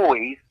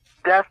always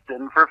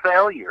destined for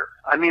failure.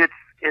 I mean,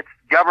 it's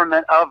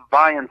government of,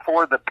 by, and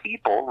for the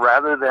people,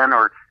 rather than,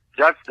 or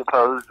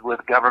juxtaposed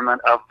with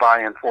government of, by,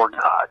 and for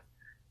God.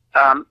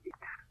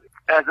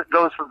 As it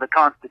goes for the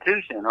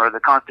Constitution, or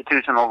the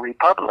Constitutional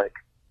Republic,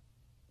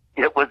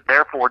 it was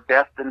therefore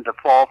destined to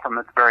fall from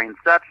its very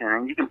inception.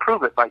 And you can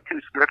prove it by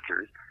two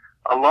scriptures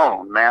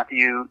alone.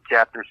 Matthew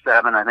chapter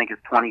 7, I think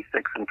it's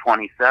 26 and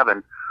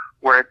 27,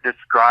 where it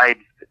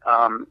describes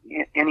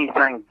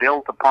anything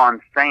built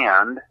upon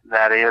sand,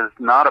 that is,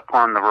 not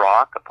upon the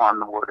rock, upon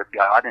the Word of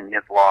God and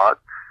His laws,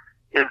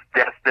 is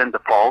destined to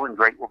fall, and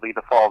great will be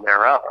the fall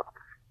thereof.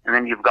 And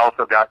then you've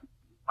also got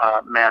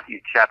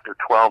Matthew chapter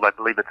 12, I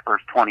believe it's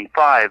verse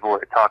 25,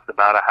 where it talks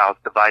about a house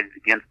divided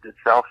against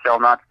itself shall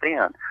not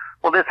stand.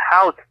 Well, this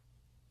house,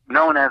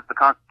 known as the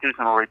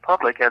Constitutional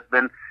Republic, has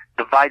been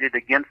divided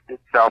against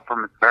itself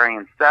from its very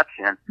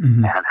inception,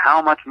 and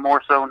how much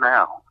more so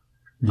now?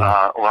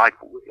 Yeah.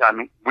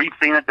 We've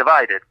seen it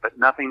divided, but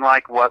nothing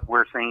like what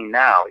we're seeing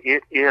now.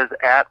 It is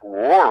at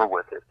war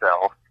with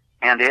itself,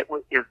 And it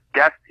was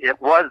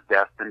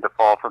destined to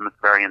fall from its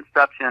very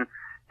inception,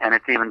 and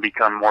it's even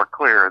become more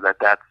clear that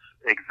that's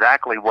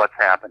exactly what's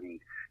happening.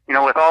 You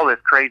know, with all this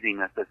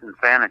craziness, this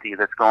insanity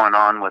that's going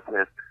on with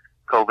this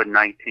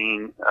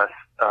COVID-19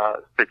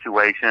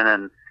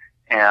 situation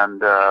and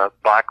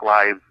Black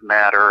Lives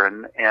Matter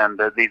and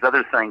these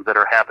other things that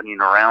are happening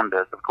around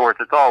us. Of course,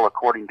 it's all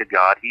according to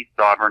God. He's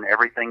sovereign.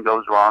 Everything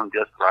goes wrong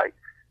just right.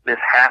 This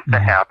has to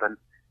happen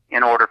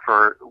in order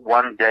for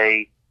one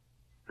day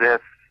this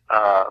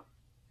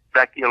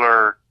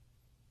secular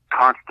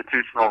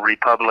constitutional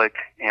republic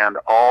and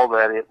all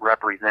that it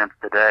represents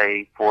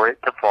today, for it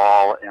to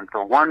fall, and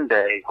for one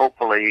day,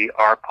 hopefully,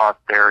 our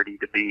posterity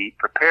to be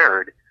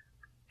prepared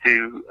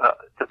to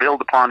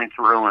build upon its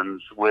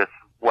ruins with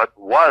what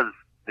was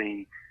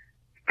the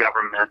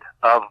government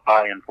of,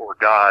 by, and for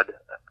God,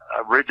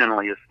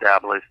 originally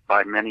established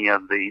by many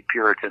of the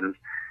Puritans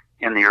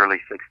in the early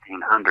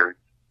 1600s.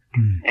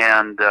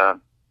 And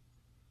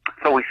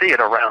so we see it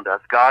around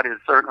us. God is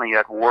certainly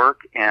at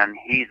work, and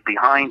He's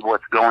behind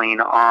what's going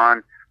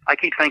on. I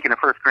keep thinking of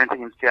 1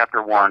 Corinthians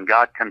chapter 1,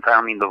 God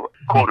confounding the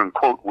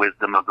quote-unquote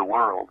wisdom of the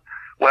world.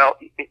 Well,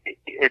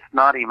 it's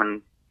not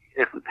even,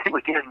 if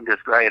we can't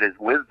describe it as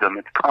wisdom,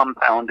 it's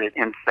compounded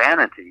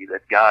insanity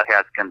that God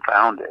has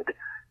confounded.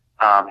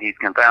 He's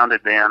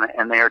confounded them,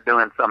 and they are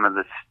doing some of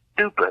the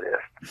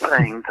stupidest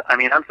things. I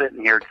mean, I'm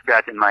sitting here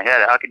scratching my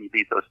head. How can you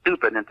be so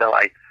stupid, until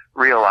I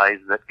realize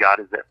that God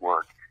is at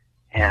work?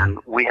 And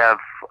we have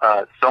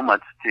so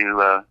much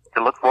to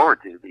look forward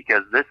to,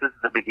 because this is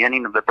the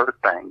beginning of the birth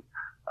bang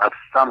of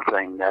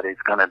something that is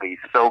going to be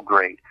so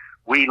great.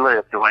 We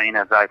live, Dwayne,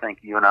 as I think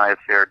you and I have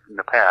shared in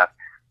the past,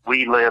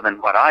 we live in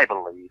what I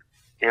believe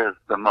is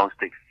the most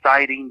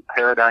exciting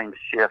paradigm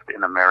shift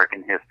in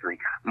American history.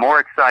 More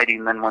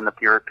exciting than when the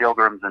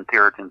Pilgrims and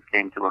Puritans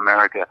came to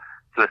America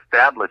to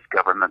establish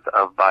government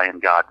of, by,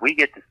 and God. We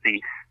get to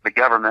see the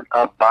government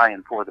of, by,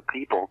 and for the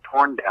people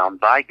torn down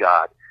by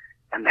God.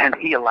 And then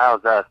He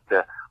allows us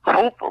to,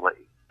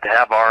 hopefully, to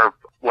have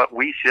what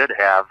we should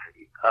have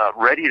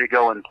ready to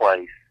go in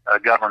place, a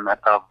government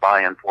of,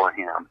 by, and for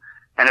Him.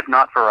 And if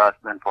not for us,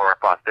 then for our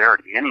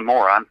posterity.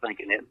 Anymore, I'm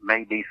thinking it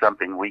may be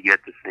something we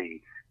get to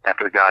see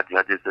after God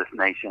judges this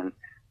nation,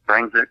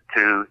 brings it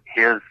to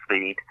His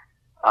feet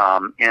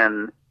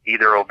in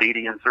either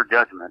obedience or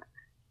judgment,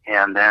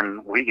 and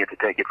then we get to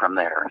take it from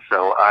there.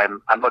 So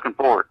I'm looking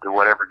forward to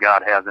whatever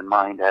God has in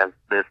mind as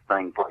this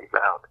thing plays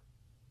out.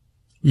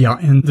 Yeah,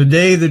 and the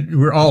day that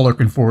we're all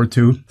looking forward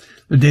to,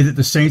 the day that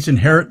the saints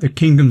inherit the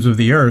kingdoms of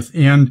the earth.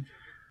 And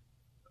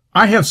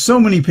I have so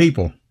many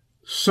people,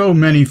 so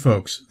many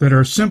folks that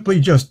are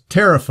simply just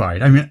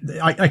terrified. I mean,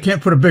 I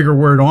can't put a bigger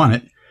word on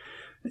it.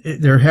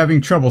 They're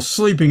having trouble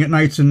sleeping at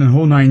nights in the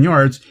whole 9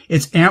 yards.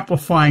 It's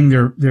amplifying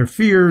their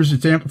fears.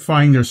 It's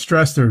amplifying their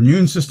stress. Their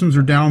immune systems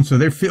are down, so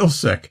they feel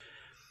sick.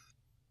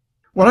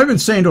 What I've been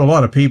saying to a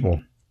lot of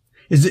people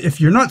is that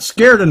if you're not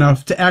scared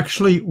enough to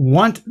actually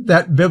want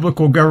that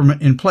biblical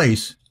government in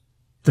place,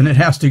 then it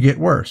has to get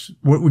worse.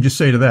 What would you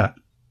say to that?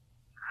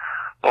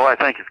 Well, I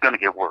think it's going to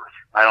get worse.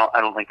 I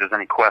don't think there's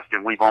any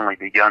question. We've only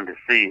begun to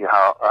see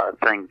how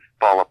things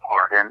fall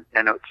apart,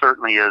 and it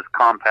certainly is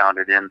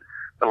compounded in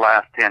the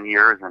last 10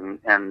 years,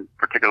 and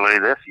particularly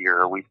this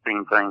year. We've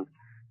seen things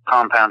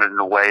compounded in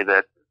a way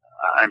that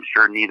I'm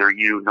sure neither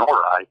you nor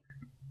I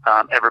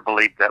ever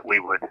believed that we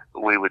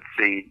would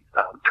see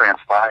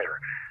transpire.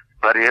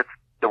 But it's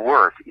the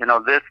worst. You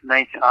know, this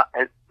nation,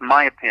 in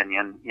my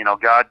opinion, you know,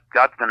 God's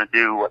going to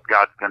do what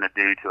God's going to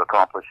do to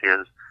accomplish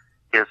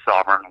His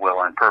sovereign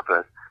will and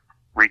purpose,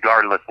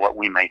 regardless what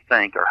we may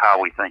think or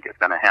how we think it's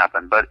going to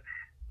happen. But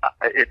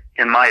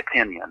in my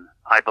opinion,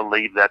 I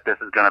believe that this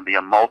is going to be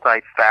a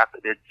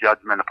multifaceted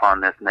judgment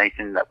upon this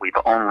nation that we've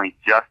only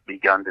just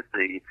begun to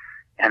see,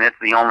 and it's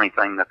the only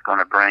thing that's going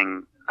to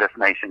bring this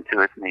nation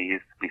to its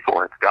knees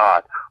before its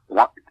God.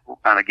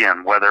 And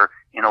again, whether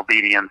in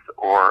obedience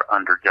or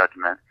under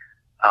judgment.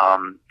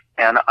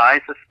 And I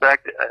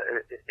suspect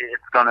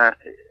it's going to,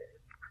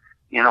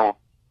 you know,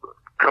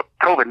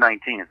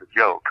 COVID-19 is a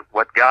joke.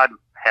 What God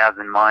has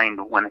in mind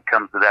when it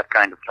comes to that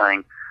kind of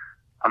thing,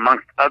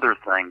 amongst other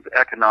things,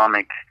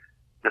 economic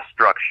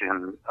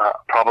destruction,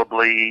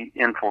 probably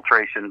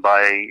infiltration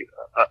by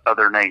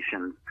other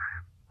nations,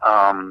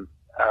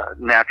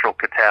 natural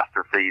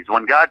catastrophes.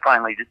 When God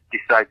finally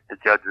decides to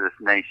judge this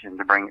nation,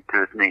 to bring it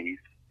to its knees,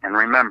 and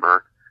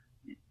remember,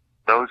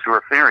 those who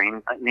are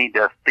fearing need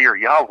to fear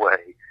Yahweh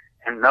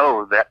and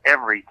know that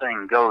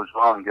everything goes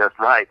wrong just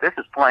right. This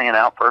is playing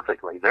out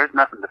perfectly. There's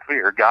nothing to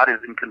fear. God is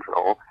in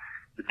control.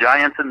 The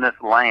giants in this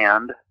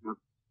land,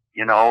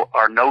 you know,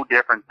 are no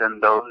different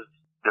than those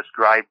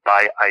described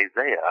by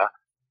Isaiah,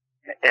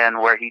 and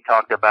where he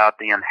talked about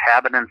the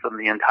inhabitants of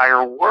the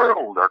entire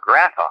world are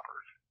grasshoppers.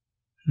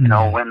 You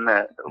know, when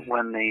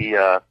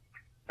the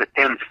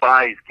 10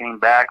 spies came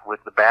back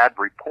with the bad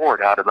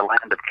report out of the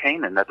land of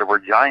Canaan that there were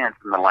giants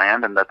in the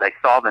land and that they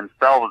saw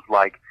themselves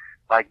like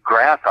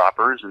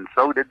grasshoppers, and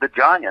so did the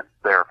giants.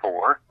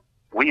 Therefore,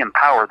 we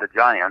empower the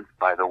giants,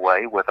 by the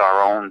way, with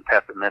our own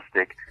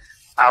pessimistic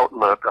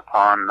outlook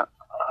upon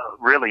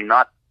really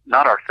not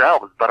not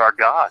ourselves, but our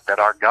God, that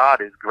our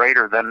God is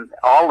greater than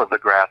all of the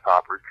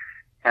grasshoppers.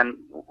 And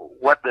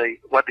what the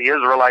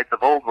Israelites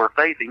of old were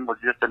facing was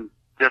just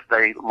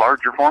a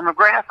larger form of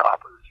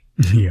grasshoppers.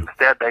 Yeah.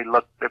 Instead, they're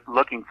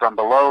looking from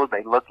below.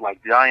 They look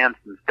like giants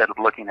instead of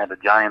looking at a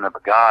giant of a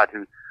God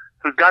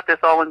who's got this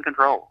all in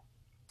control,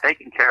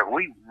 taken care of.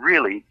 We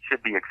really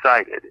should be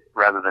excited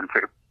rather than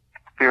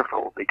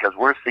fearful, because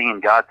we're seeing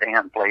God's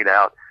hand played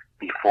out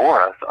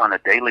before us on a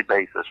daily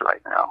basis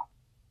right now.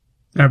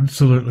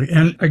 Absolutely.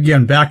 And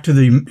again, back to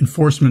the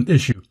enforcement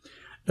issue.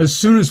 As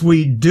soon as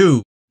we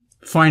do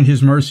find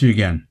his mercy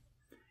again,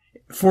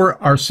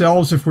 for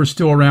ourselves, if we're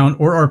still around,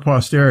 or our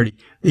posterity,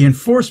 the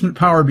enforcement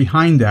power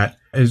behind that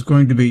is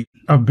going to be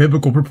of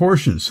biblical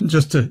proportions,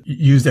 just to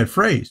use that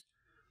phrase.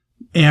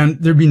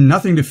 And there'd be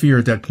nothing to fear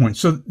at that point.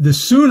 So the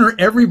sooner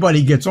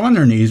everybody gets on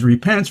their knees,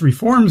 repents,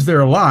 reforms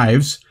their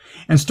lives,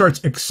 and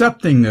starts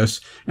accepting this,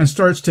 and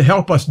starts to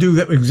help us do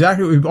that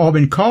exactly what we've all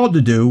been called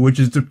to do, which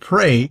is to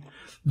pray,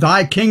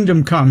 thy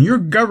kingdom come, your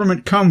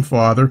government come,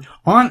 Father,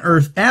 on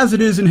earth as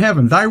it is in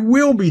heaven. Thy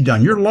will be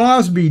done, your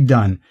laws be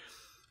done.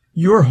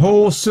 Your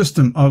whole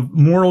system of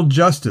moral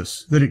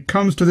justice, that it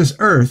comes to this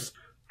earth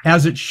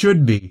as it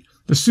should be.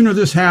 The sooner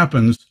this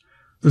happens,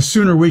 the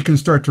sooner we can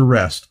start to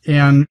rest.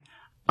 And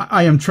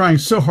I am trying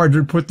so hard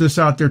to put this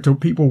out there to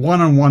people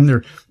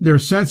one-on-one. They're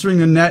censoring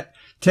the net.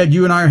 Ted,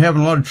 you and I are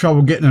having a lot of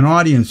trouble getting an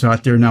audience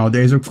out there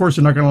nowadays. Of course,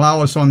 they're not going to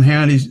allow us on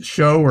Hannity's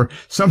show or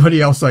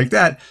somebody else like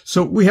that.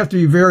 So we have to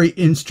be very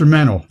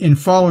instrumental in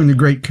following the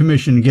Great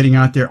Commission and getting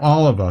out there,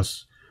 all of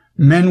us,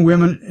 men,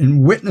 women,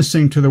 and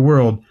witnessing to the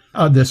world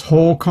this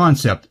whole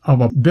concept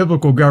of a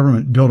biblical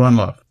government built on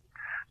love.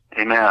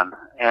 Amen.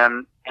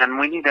 And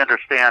we need to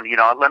understand,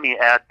 let me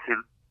add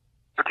to,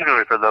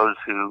 particularly for those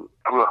who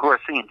are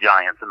seeing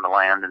giants in the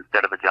land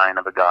instead of a giant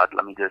of a God,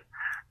 let me just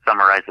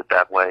summarize it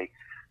that way,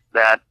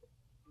 that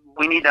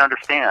we need to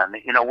understand,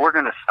 we're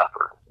going to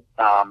suffer.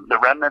 The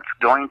remnant's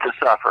going to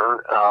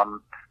suffer,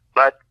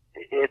 but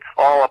it's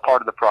all a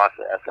part of the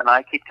process. And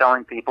I keep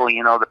telling people,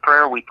 the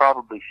prayer we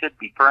probably should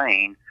be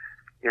praying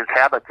is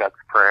Habakkuk's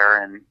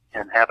prayer in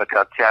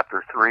Habakkuk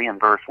chapter 3 and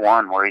verse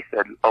 1, where he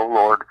said, "O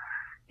Lord,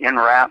 in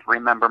wrath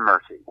remember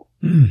mercy."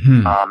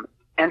 Mm-hmm.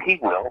 And he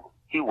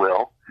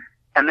will.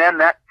 And then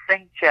that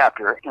same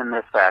chapter in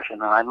this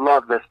fashion, and I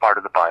love this part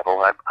of the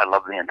Bible, I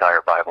love the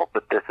entire Bible,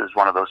 but this is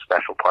one of those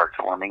special parts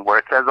for me, where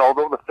it says,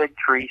 "Although the fig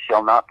tree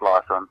shall not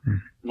blossom,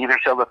 neither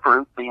shall the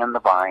fruit be in the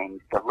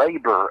vine, the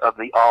labor of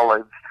the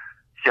olives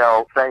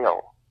shall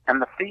fail, and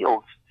the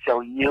fields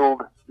shall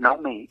yield no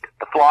meat.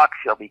 The flock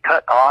shall be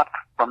cut off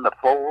from the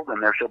fold,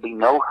 and there shall be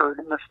no herd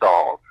in the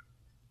stalls.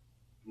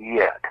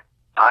 Yet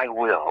I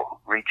will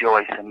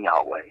rejoice in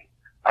Yahweh.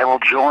 I will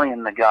joy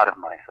in the God of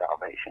my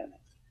salvation.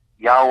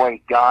 Yahweh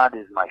God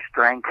is my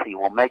strength. He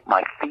will make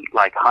my feet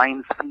like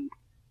hinds' feet,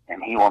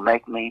 and he will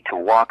make me to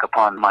walk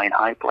upon mine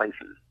high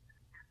places."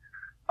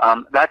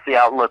 That's the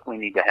outlook we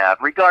need to have,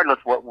 regardless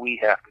what we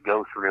have to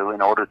go through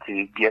in order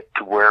to get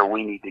to where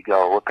we need to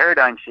go. A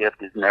paradigm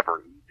shift is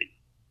never easy,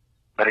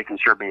 but it can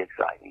sure be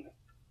exciting.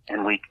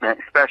 And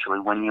especially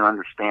when you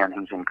understand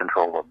who's in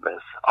control of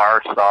this,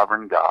 our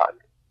sovereign God,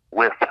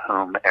 with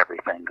whom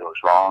everything goes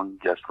wrong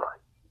just right.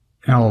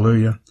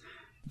 Hallelujah.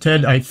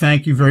 Ted, I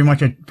thank you very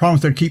much. I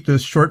promised I'd keep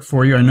this short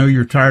for you. I know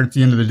you're tired at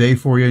the end of the day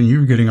for you, and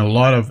you're getting a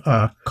lot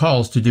of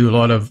calls to do a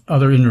lot of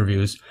other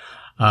interviews.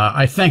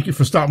 I thank you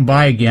for stopping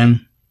by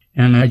again,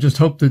 and I just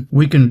hope that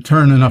we can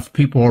turn enough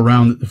people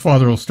around that the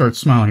Father will start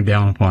smiling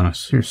down upon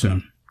us here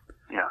soon.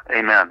 Yeah,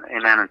 amen.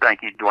 Amen, and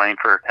thank you, Dwayne,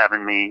 for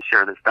having me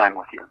share this time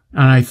with you.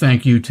 And I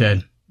thank you,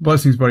 Ted.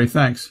 Blessings, buddy.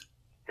 Thanks.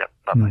 Yep,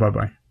 bye-bye.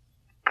 Bye-bye.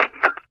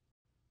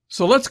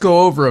 So let's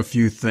go over a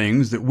few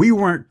things that we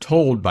weren't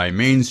told by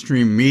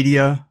mainstream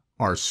media,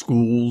 our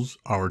schools,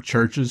 our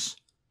churches.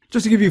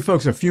 Just to give you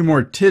folks a few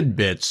more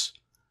tidbits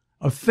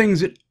of things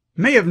that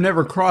may have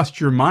never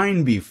crossed your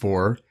mind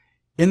before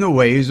in the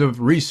ways of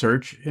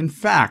research and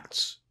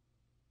facts.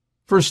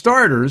 For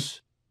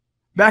starters,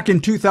 back in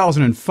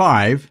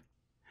 2005,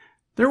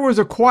 there was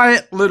a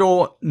quiet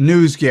little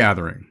news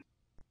gathering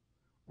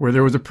where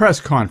there was a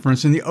press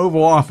conference in the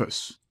Oval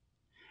Office.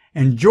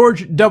 And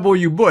George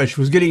W. Bush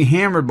was getting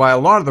hammered by a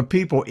lot of the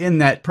people in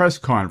that press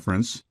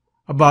conference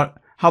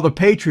about how the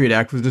Patriot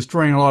Act was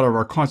destroying a lot of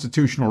our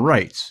constitutional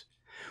rights.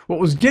 What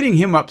was getting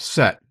him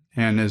upset,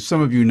 and as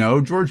some of you know,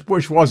 George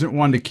Bush wasn't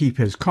one to keep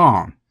his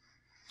calm.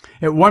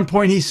 At one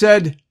point he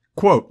said,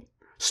 quote,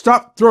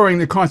 "Stop throwing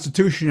the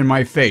Constitution in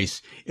my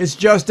face. It's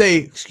just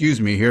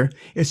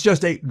it's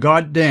just a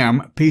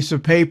goddamn piece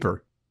of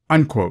paper,"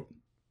 unquote,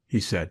 he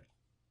said.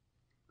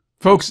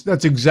 Folks,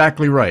 that's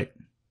exactly right.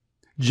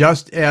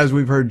 Just as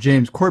we've heard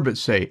James Corbett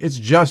say, it's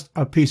just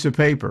a piece of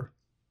paper.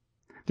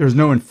 There's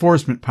no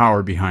enforcement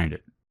power behind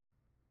it.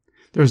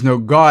 There's no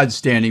God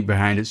standing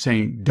behind it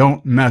saying,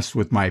 "Don't mess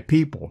with my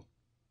people."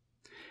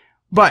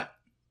 But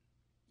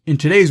in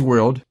today's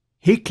world,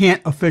 he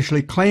can't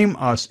officially claim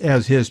us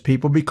as his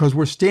people because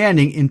we're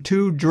standing in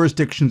two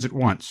jurisdictions at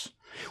once.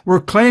 We're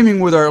claiming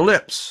with our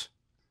lips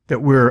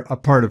that we're a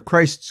part of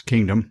Christ's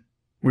kingdom.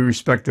 We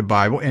respect the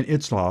Bible and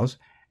its laws.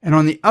 And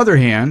on the other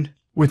hand,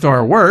 with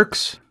our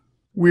works,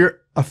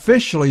 we're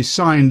officially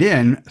signed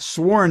in,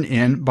 sworn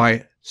in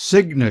by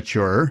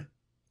signature,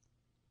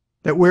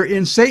 that we're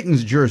in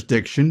Satan's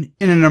jurisdiction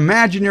in an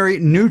imaginary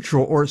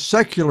neutral or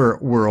secular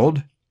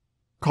world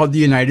called the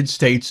United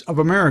States of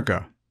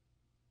America.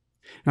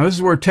 Now, this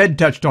is where Ted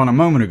touched on a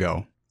moment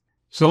ago.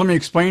 So let me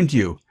explain to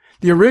you.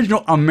 The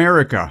original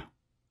America,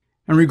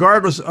 and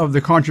regardless of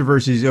the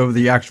controversies over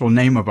the actual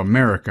name of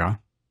America,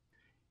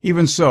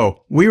 even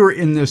so, we were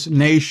in this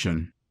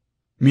nation,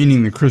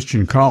 meaning the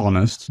Christian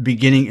colonists,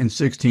 beginning in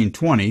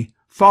 1620,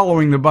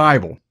 following the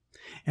Bible.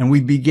 And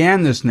we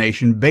began this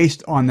nation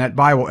based on that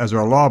Bible as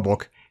our law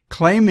book,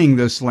 claiming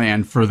this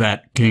land for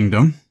that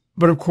kingdom.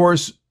 But of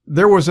course,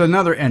 there was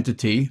another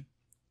entity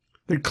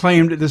that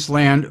claimed this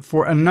land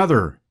for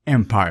another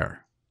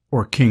empire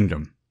or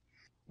kingdom,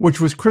 which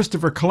was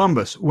Christopher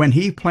Columbus when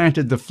he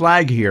planted the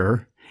flag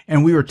here.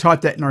 And we were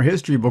taught that in our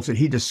history books that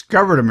he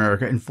discovered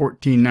America in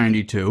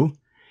 1492.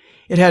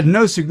 It had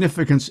no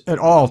significance at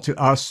all to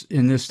us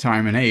in this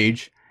time and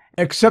age,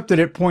 except that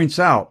it points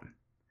out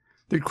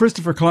that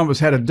Christopher Columbus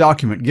had a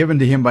document given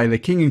to him by the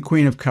King and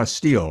Queen of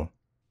Castile,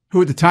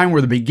 who at the time were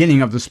the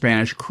beginning of the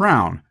Spanish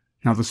crown.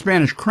 Now, the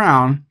Spanish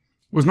crown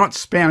was not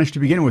Spanish to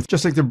begin with,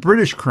 just like the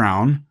British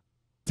crown.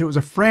 It was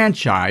a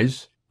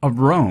franchise of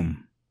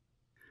Rome.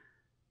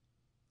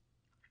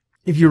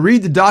 If you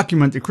read the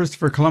document that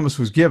Christopher Columbus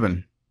was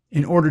given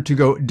in order to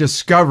go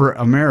discover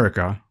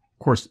America, of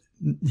course,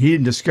 he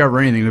didn't discover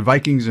anything. The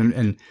Vikings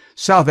and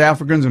South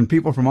Africans and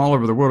people from all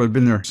over the world had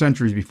been there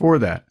centuries before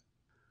that.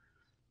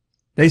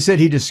 They said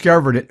he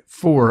discovered it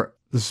for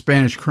the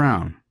Spanish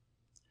crown.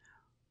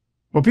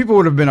 Well, people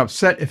would have been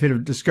upset if he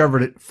had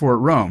discovered it for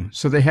Rome,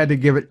 so they had to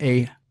give it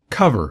a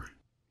cover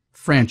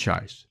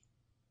franchise.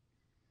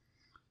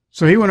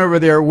 So he went over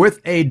there with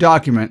a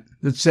document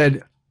that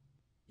said,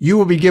 "You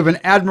will be given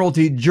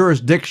admiralty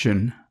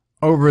jurisdiction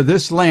over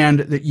this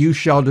land that you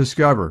shall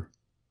discover."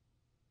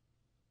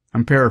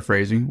 I'm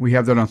paraphrasing. We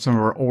have that on some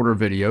of our older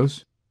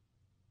videos.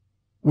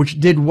 Which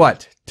did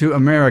what to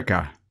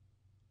America?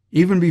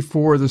 Even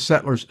before the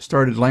settlers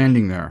started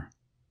landing there,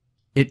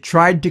 it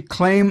tried to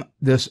claim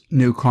this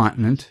new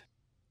continent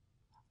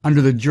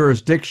under the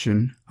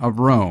jurisdiction of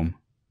Rome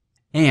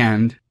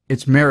and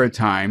its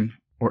maritime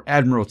or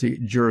admiralty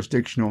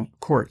jurisdictional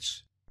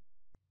courts,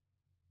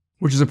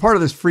 which is a part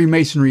of this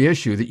Freemasonry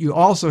issue that you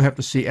also have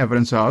to see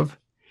evidence of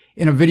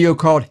in a video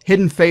called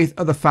Hidden Faith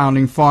of the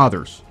Founding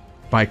Fathers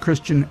by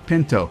Christian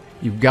Pinto.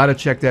 You've got to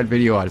check that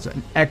video out. It's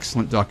an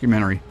excellent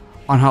documentary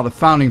on how the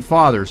Founding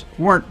Fathers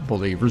weren't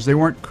believers. They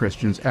weren't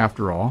Christians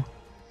after all.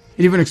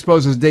 It even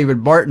exposes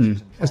David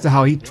Barton as to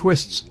how he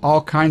twists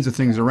all kinds of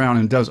things around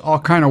and does all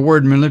kind of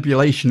word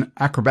manipulation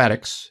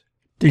acrobatics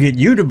to get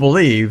you to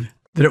believe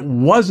that it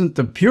wasn't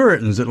the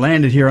Puritans that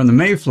landed here on the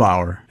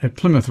Mayflower at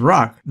Plymouth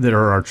Rock that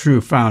are our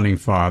true Founding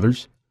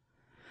Fathers,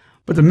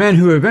 but the men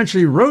who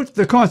eventually wrote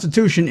the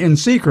Constitution in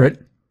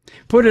secret,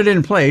 put it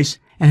in place,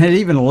 and had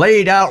even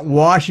laid out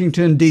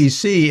Washington,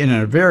 D.C. in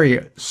a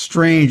very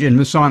strange and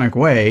Masonic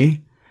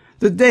way,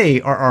 that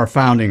they are our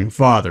Founding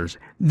Fathers.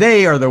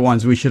 They are the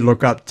ones we should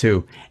look up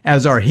to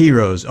as our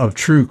heroes of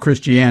true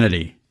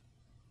Christianity,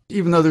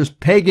 even though there's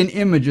pagan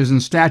images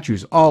and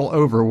statues all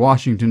over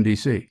Washington,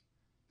 D.C.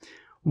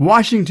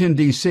 Washington,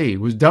 D.C.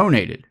 was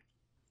donated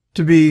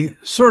to be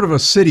sort of a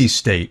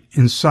city-state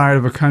inside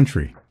of a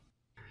country,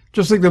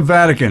 just like the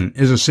Vatican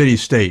is a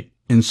city-state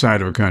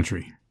inside of a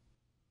country.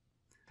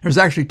 There's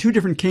actually two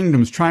different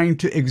kingdoms trying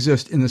to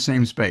exist in the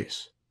same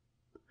space.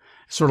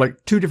 Sort of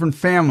like two different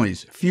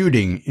families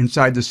feuding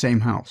inside the same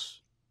house.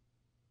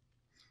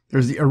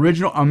 There's the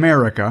original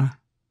America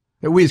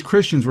that we as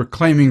Christians were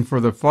claiming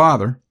for the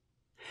Father.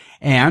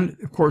 And,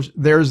 of course,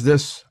 there's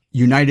this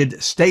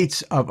United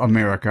States of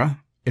America.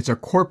 It's a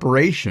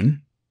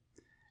corporation.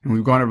 And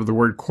we've gone over the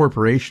word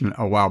corporation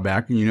a while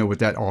back, and you know what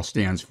that all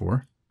stands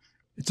for.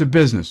 It's a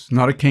business,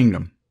 not a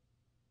kingdom.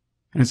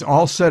 And it's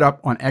all set up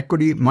on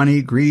equity,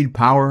 money, greed,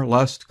 power,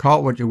 lust, call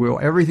it what you will,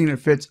 everything that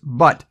fits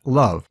but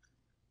love.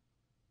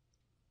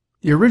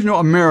 The original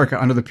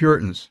America under the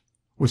Puritans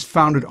was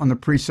founded on the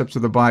precepts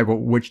of the Bible,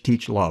 which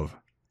teach love.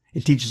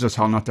 It teaches us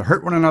how not to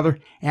hurt one another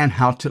and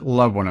how to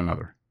love one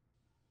another.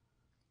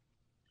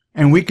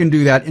 And we can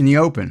do that in the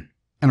open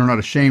and are not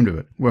ashamed of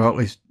it. Well, at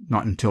least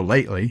not until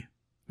lately.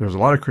 There's a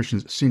lot of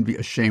Christians that seem to be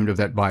ashamed of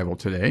that Bible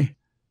today.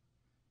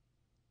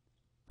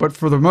 But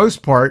for the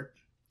most part,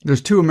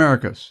 there's two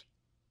Americas.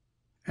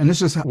 And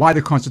this is why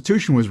the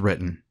Constitution was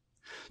written.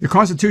 The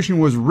Constitution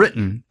was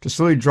written to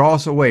slowly draw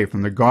us away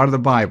from the God of the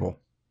Bible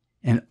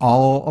and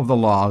all of the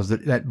laws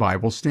that that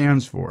Bible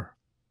stands for,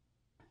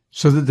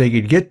 so that they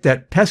could get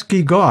that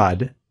pesky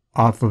God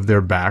off of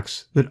their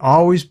backs that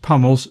always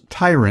pummels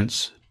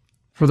tyrants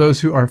for those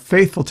who are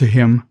faithful to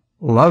him,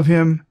 love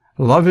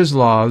his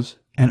laws,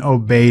 and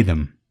obey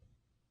them.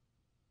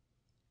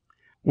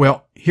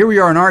 Well, here we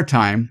are in our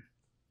time.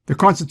 The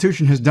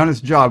Constitution has done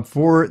its job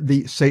for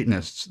the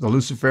Satanists, the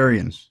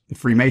Luciferians, the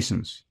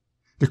Freemasons.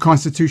 The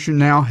Constitution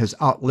now has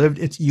outlived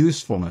its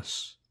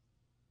usefulness.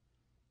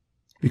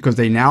 because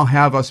they now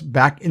have us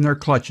back in their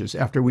clutches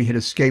after we had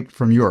escaped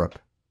from Europe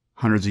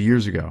hundreds of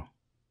years ago.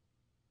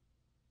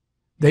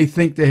 They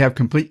think they have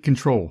complete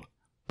control,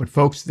 but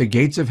folks, the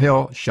gates of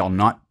hell shall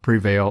not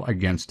prevail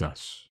against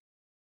us.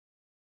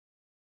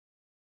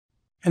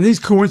 And these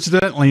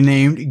coincidentally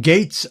named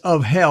gates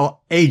of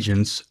hell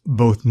agents,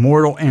 both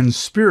mortal and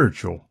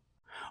spiritual,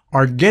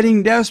 are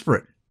getting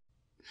desperate,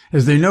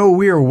 as they know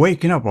we are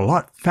waking up a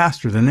lot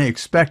faster than they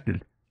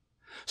expected.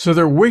 So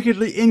they're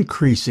wickedly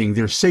increasing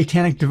their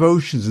satanic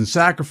devotions and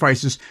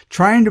sacrifices,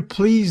 trying to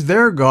please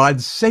their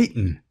god,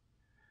 Satan,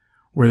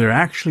 where they're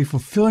actually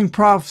fulfilling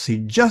prophecy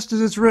just as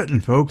it's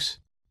written, folks.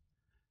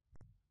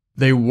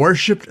 They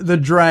worshipped the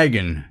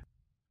dragon,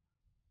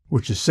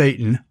 which is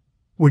Satan,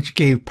 which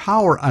gave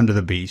power unto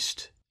the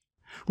beast,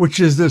 which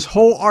is this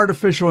whole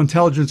artificial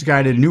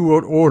intelligence-guided New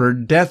World Order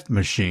death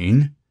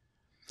machine.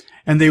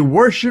 And they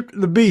worshipped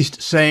the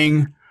beast,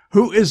 saying,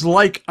 "Who is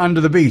like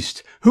unto the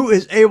beast? Who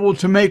is able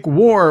to make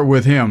war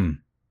with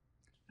him?"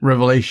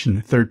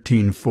 Revelation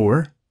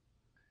 13:4.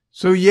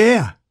 So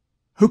yeah,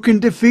 who can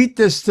defeat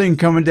this thing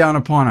coming down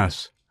upon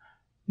us?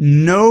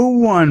 No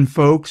one,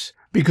 folks,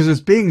 because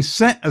it's being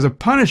sent as a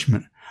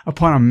punishment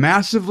upon a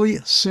massively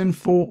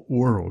sinful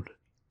world.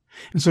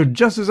 And so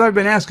just as I've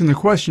been asking the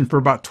question for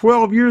about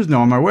 12 years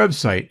now on my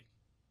website,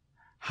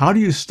 how do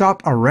you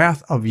stop a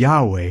wrath of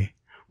Yahweh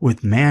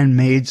with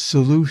man-made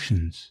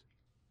solutions?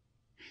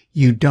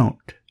 You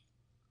don't.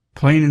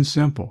 Plain and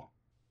simple.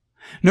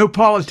 No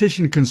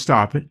politician can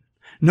stop it.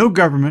 No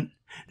government,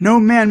 no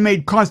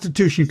man-made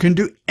constitution can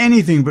do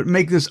anything but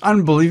make this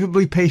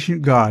unbelievably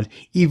patient God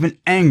even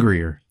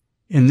angrier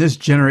in this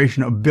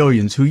generation of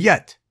billions who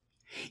yet,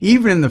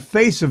 even in the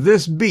face of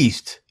this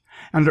beast,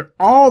 under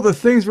all the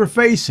things we're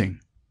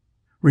facing,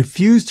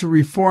 refuse to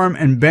reform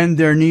and bend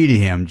their knee to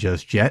him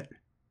just yet,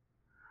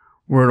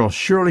 where it'll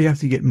surely have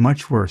to get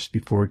much worse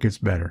before it gets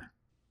better.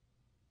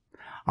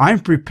 I'm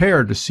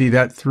prepared to see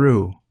that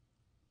through,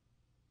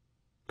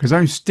 because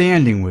I'm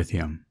standing with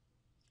him.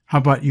 How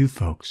about you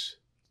folks?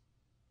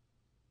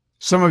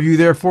 Some of you,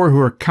 therefore, who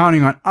are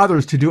counting on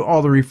others to do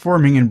all the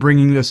reforming and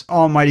bringing this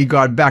almighty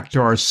God back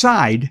to our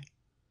side,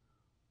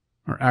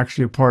 are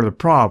actually a part of the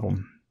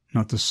problem,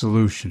 not the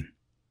solution.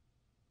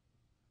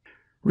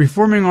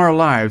 Reforming our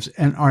lives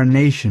and our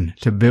nation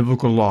to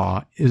biblical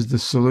law is the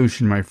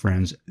solution, my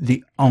friends,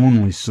 the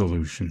only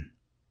solution.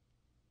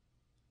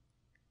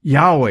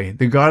 Yahweh,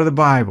 the God of the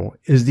Bible,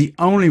 is the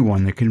only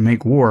one that can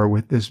make war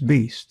with this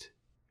beast.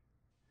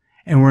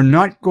 And we're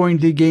not going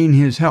to gain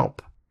his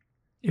help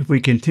if we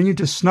continue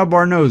to snub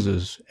our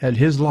noses at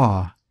his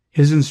law,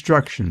 his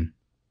instruction,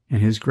 and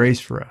his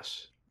grace for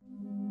us.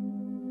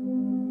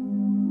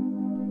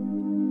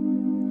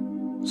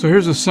 So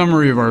here's a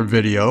summary of our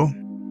video,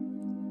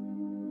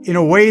 in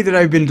a way that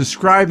I've been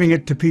describing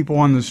it to people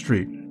on the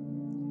street.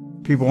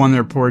 People on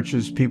their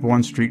porches, people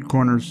on street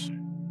corners.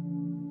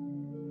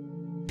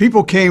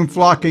 People came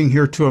flocking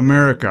here to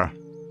America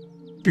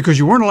because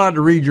you weren't allowed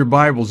to read your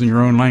Bibles in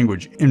your own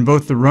language in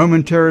both the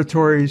Roman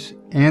territories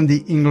and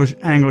the English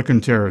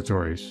Anglican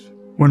territories,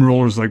 when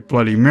rulers like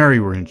Bloody Mary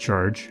were in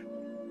charge.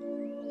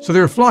 So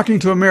they were flocking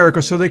to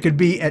America so they could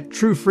be at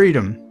true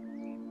freedom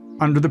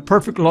under the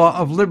perfect law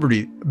of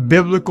liberty,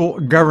 biblical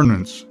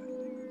governance.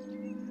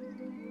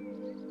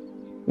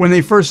 When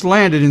they first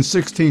landed in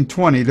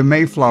 1620, the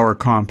Mayflower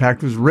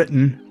Compact was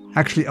written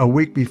actually a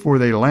week before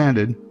they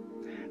landed.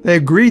 They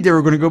agreed they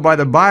were going to go by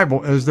the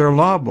Bible as their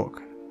law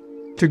book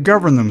to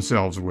govern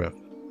themselves with.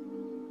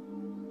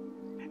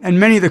 And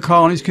many of the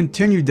colonies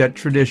continued that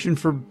tradition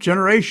for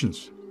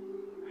generations.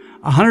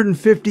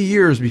 150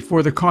 years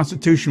before the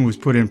Constitution was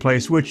put in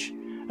place, which,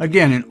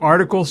 again, in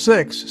Article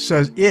 6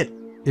 says it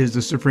is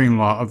the supreme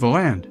law of the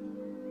land.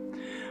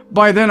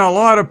 By then, a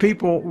lot of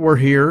people were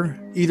here,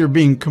 either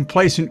being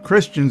complacent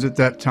Christians at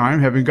that time,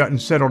 having gotten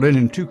settled in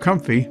and too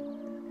comfy,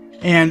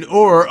 and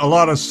or a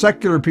lot of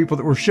secular people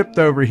that were shipped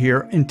over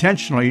here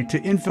intentionally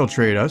to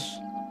infiltrate us,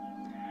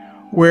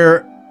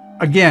 where,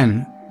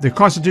 again, the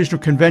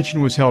Constitutional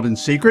Convention was held in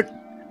secret.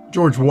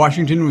 George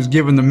Washington was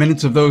given the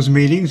minutes of those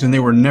meetings, and they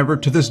were never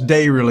to this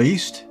day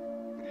released.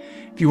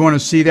 If you want to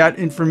see that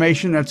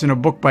information, that's in a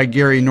book by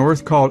Gary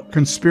North called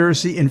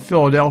Conspiracy in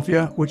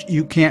Philadelphia, which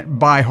you can't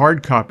buy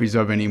hard copies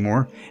of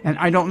anymore. And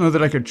I don't know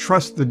that I could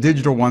trust the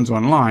digital ones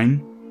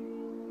online.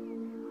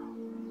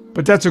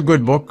 But that's a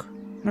good book.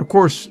 And of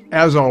course,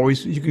 as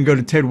always, you can go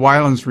to Ted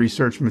Weiland's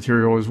research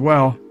material as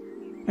well.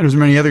 And there's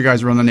many other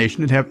guys around the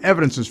nation that have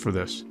evidences for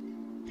this.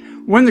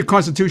 When the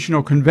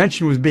Constitutional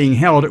Convention was being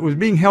held, it was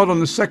being held on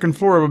the second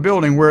floor of a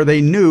building where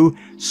they knew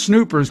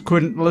snoopers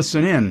couldn't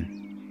listen in.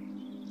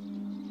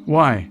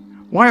 Why?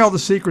 Why all the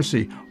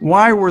secrecy?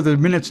 Why were the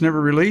minutes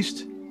never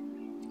released?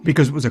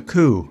 Because it was a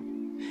coup.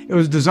 It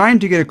was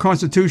designed to get a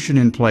constitution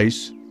in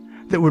place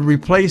that would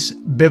replace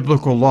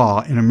biblical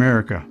law in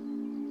America.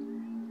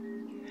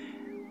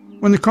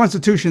 When the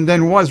Constitution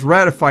then was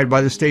ratified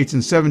by the states in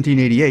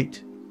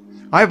 1788,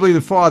 I believe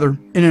the Father,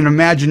 in an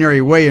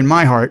imaginary way in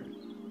my heart,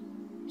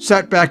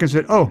 sat back and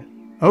said, "Oh,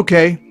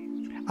 okay,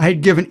 I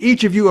had given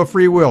each of you a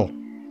free will,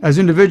 as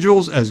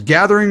individuals, as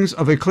gatherings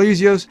of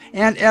ecclesias,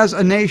 and as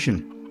a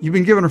nation. You've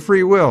been given a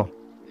free will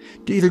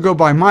to either go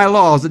by my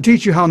laws that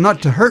teach you how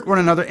not to hurt one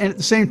another and at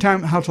the same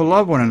time how to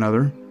love one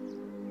another.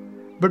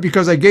 But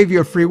because I gave you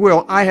a free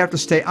will, I have to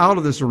stay out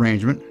of this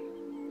arrangement,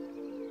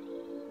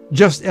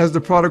 just as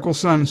the prodigal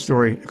son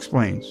story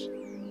explains.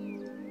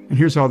 And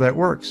here's how that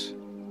works.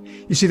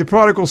 You see, the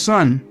prodigal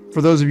son,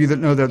 for those of you that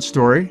know that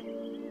story,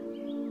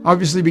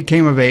 obviously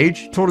became of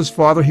age, told his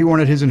father he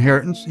wanted his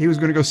inheritance. He was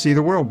going to go see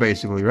the world,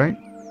 basically, right?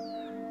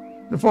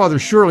 The father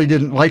surely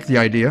didn't like the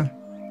idea,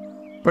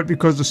 but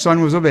because the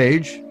son was of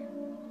age,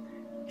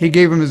 he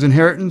gave him his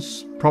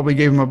inheritance, probably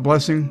gave him a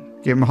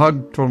blessing, gave him a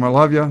hug, told him I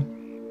love you,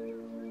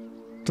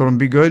 told him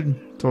be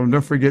good, told him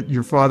don't forget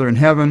your Father in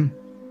heaven,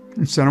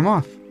 and sent him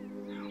off.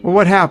 Well,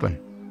 what happened?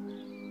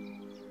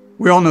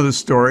 We all know the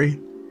story.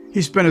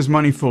 He spent his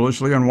money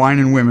foolishly on wine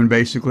and women,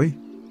 basically.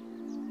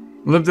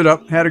 Lived it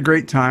up, had a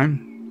great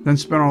time, then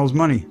spent all his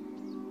money.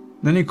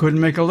 Then he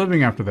couldn't make a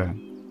living after that.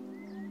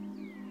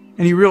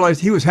 And he realized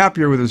he was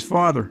happier with his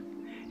father.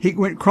 He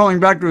went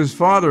crawling back to his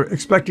father,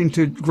 expecting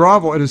to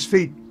grovel at his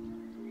feet.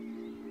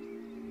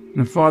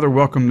 And the father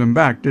welcomed him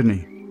back, didn't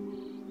he?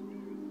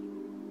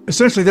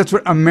 Essentially, that's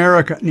what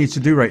America needs to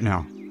do right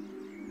now.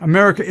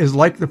 America is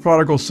like the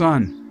prodigal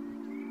son.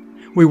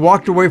 We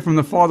walked away from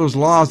the Father's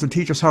laws to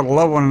teach us how to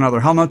love one another,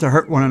 how not to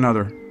hurt one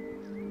another.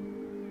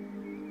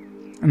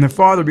 And the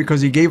Father, because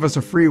He gave us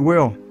a free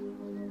will,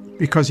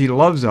 because He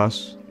loves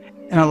us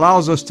and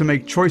allows us to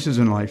make choices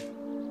in life,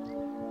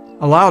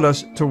 allowed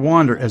us to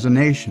wander as a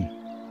nation.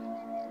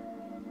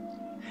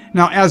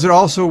 Now, as it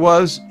also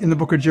was in the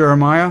book of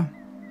Jeremiah,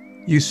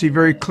 you see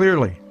very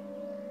clearly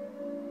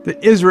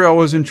that Israel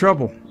was in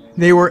trouble.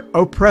 They were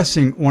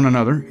oppressing one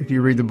another, if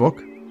you read the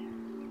book.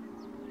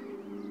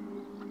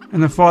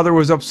 And the Father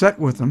was upset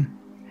with them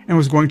and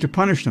was going to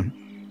punish them.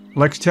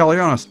 Lex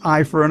talionis,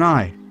 eye for an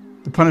eye.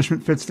 The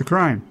punishment fits the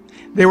crime.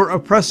 They were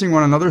oppressing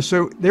one another,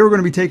 so they were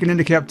going to be taken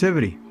into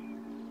captivity.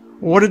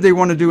 What did they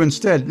want to do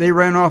instead? They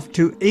ran off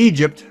to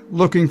Egypt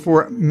looking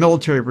for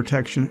military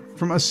protection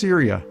from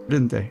Assyria,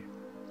 didn't they?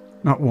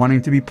 Not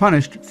wanting to be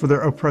punished for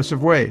their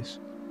oppressive ways.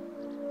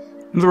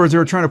 In other words, they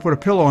were trying to put a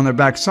pillow on their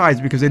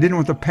backsides because they didn't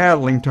want the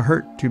paddling to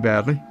hurt too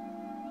badly.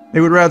 They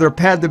would rather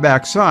pad the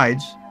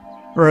backsides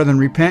rather than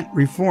repent,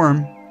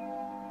 reform,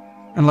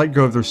 and let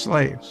go of their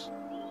slaves.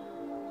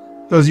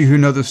 Those of you who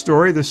know the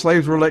story, the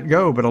slaves were let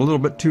go, but a little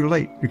bit too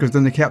late, because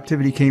then the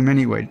captivity came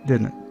anyway,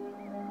 didn't it?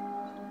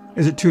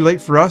 Is it too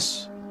late for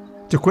us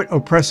to quit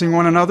oppressing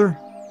one another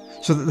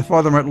so that the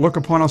Father might look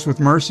upon us with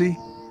mercy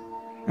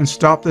and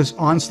stop this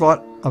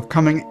onslaught of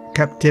coming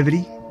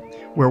captivity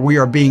where we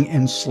are being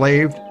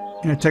enslaved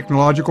in a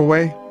technological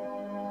way?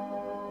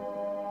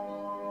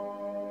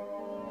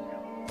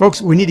 Folks,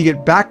 we need to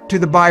get back to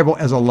the Bible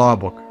as a law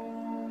book.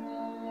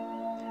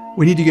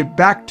 We need to get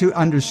back to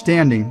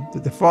understanding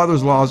that the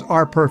Father's laws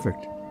are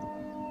perfect.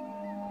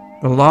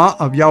 The law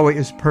of Yahweh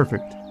is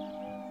perfect.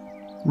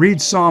 Read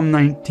Psalm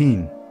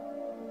 19.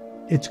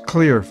 It's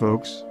clear,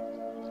 folks.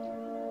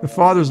 The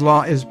Father's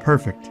law is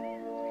perfect.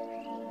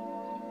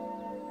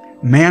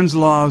 Man's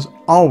laws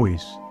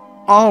always,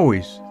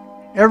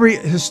 every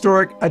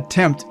historic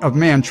attempt of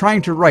man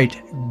trying to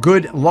write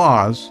good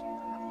laws,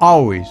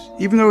 always,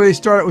 even though they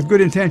start out with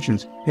good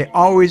intentions, they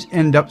always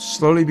end up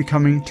slowly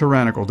becoming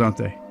tyrannical, don't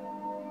they?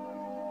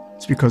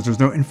 It's because there's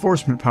no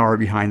enforcement power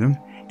behind them,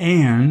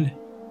 and,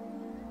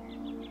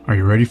 are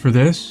you ready for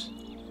this?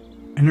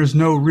 And there's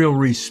no real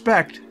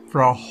respect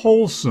for a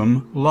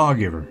wholesome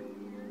lawgiver.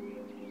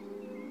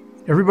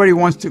 Everybody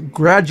wants to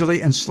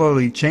gradually and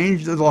slowly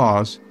change the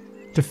laws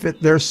to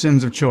fit their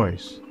sins of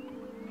choice.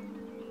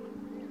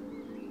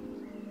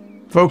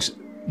 Folks,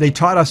 they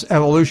taught us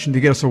evolution to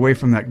get us away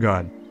from that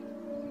God.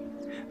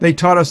 They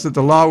taught us that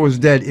the law was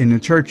dead in the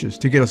churches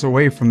to get us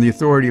away from the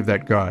authority of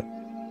that God.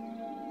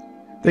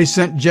 They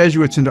sent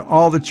Jesuits into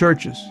all the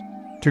churches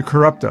to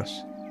corrupt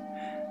us.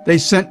 They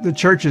sent the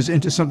churches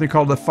into something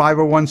called the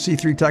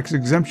 501c3 tax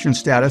exemption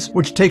status,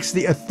 which takes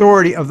the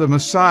authority of the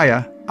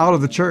Messiah out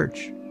of the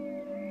church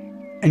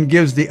and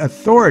gives the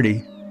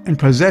authority and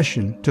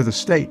possession to the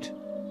state,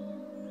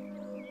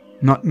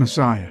 not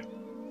Messiah.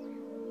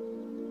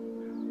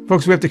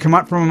 Folks, we have to come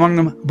out from among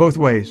them both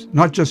ways,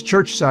 not just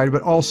church side,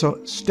 but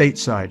also state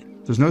side.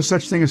 There's no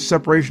such thing as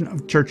separation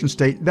of church and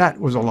state. That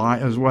was a lie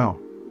as well.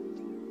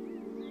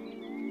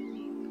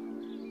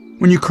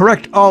 When you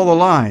correct all the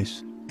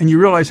lies and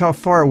you realize how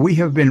far we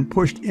have been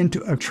pushed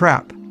into a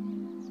trap,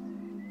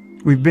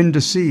 we've been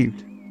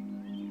deceived,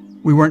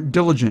 we weren't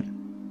diligent,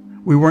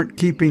 we weren't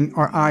keeping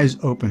our eyes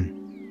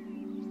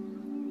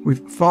open,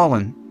 we've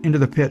fallen into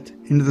the pit,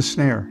 into the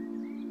snare.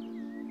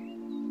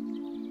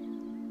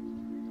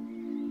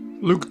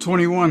 Luke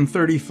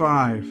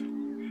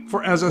 21:35.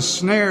 For as a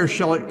snare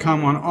shall it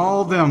come on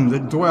all them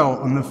that dwell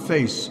on the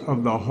face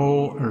of the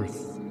whole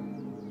earth.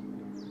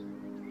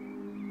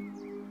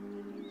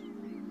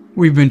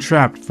 We've been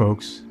trapped,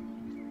 folks.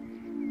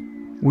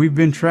 We've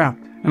been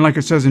trapped. And like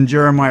it says in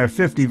Jeremiah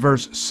 50,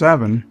 verse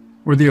 7,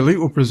 where the elite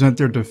will present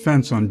their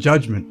defense on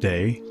Judgment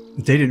Day,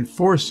 that they didn't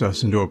force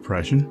us into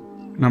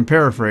oppression. And I'm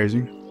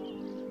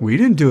paraphrasing. We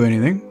didn't do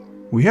anything.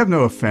 We have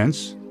no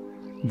offense.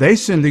 They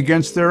sinned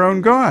against their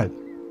own God.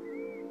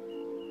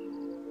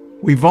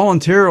 We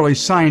voluntarily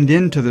signed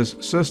into this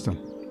system.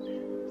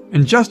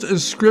 And just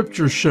as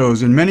Scripture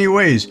shows in many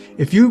ways,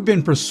 if you've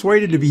been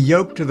persuaded to be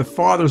yoked to the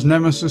Father's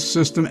nemesis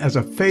system as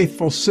a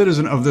faithful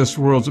citizen of this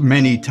world's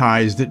many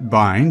ties that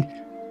bind,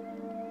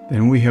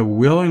 then we have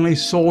willingly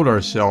sold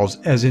ourselves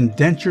as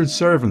indentured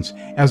servants,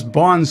 as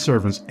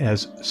bondservants,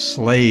 as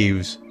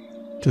slaves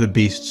to the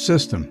beast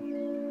system.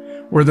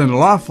 We're then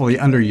lawfully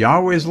under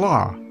Yahweh's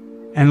law,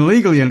 and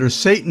legally under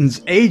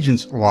Satan's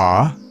agent's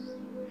law.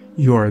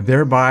 You are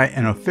thereby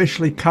an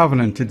officially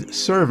covenanted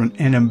servant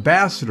and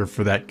ambassador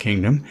for that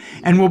kingdom,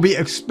 and will be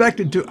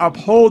expected to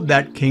uphold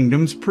that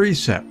kingdom's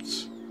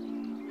precepts.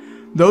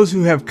 Those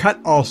who have cut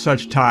all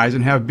such ties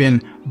and have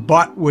been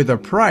bought with a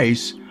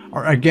price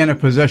are again a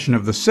possession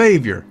of the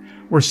Savior,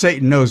 where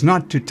Satan knows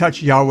not to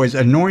touch Yahweh's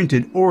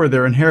anointed or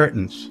their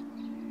inheritance.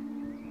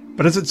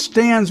 But as it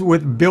stands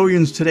with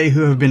billions today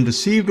who have been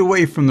deceived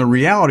away from the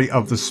reality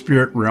of the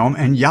spirit realm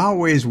and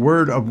Yahweh's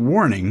word of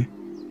warning,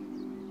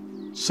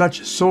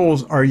 such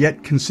souls are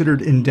yet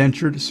considered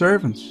indentured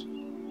servants,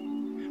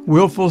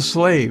 willful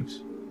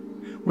slaves,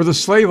 where the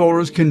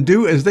slaveholders can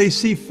do as they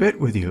see fit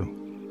with you.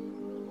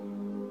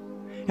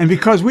 And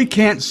because we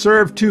can't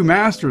serve two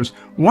masters,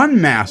 one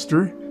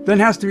master then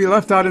has to be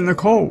left out in the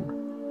cold,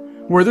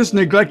 where this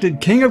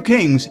neglected King of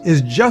Kings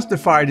is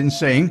justified in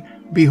saying,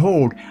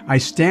 "Behold, I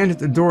stand at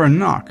the door and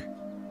knock,"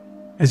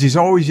 as he's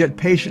always yet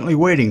patiently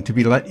waiting to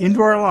be let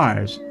into our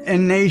lives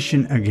and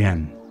nation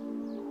again.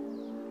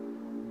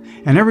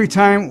 And every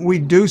time we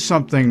do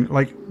something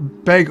like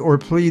beg or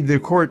plead the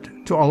court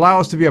to allow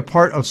us to be a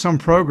part of some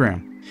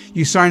program,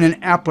 you sign an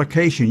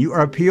application, you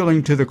are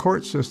appealing to the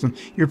court system,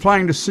 you're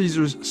applying to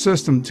Caesar's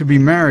system to be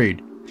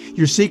married,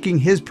 you're seeking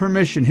his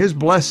permission, his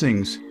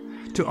blessings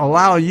to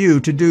allow you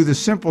to do the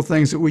simple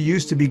things that we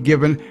used to be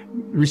given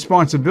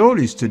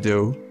responsibilities to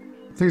do,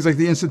 things like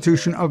the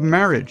institution of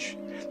marriage.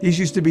 These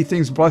used to be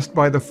things blessed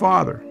by the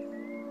Father.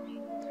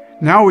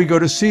 Now we go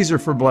to Caesar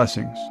for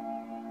blessings.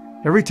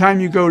 Every time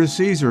you go to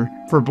Caesar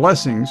for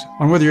blessings,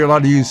 on whether you're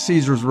allowed to use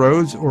Caesar's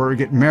roads or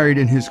get married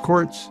in his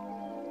courts,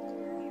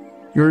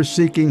 you're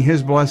seeking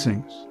his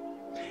blessings.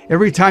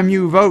 Every time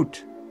you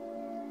vote,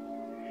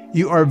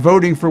 you are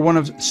voting for one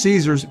of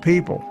Caesar's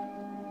people.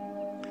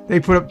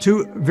 They put up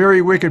two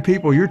very wicked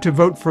people. You're to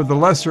vote for the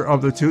lesser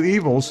of the two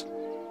evils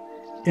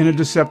in a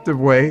deceptive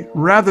way,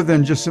 rather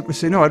than just simply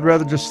say, no, I'd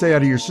rather just stay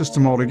out of your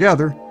system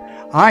altogether.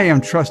 I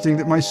am trusting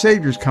that my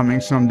Savior's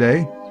coming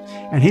someday,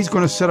 and he's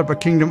going to set up a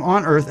kingdom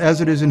on earth as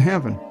it is in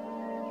heaven.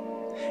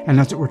 And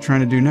that's what we're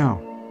trying to do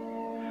now.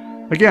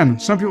 Again,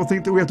 some people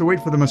think that we have to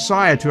wait for the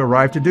Messiah to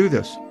arrive to do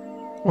this.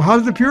 Well, how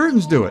did the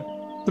Puritans do it?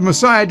 The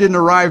Messiah didn't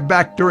arrive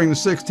back during the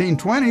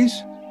 1620s.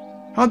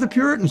 How did the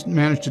Puritans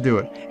manage to do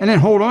it? And then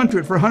hold on to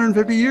it for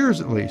 150 years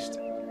at least.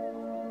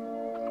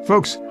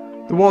 Folks,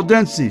 the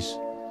Waldenses,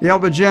 the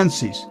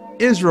Albigenses,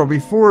 Israel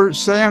before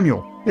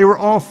Samuel, they were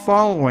all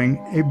following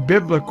a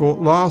biblical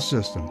law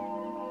system.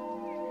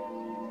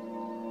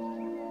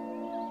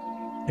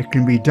 It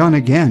can be done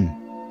again.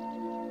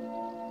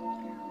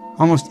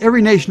 Almost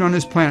every nation on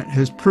this planet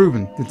has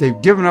proven that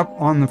they've given up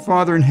on the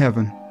Father in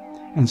heaven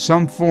and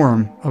some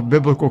form of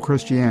biblical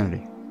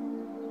Christianity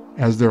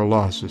as their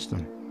law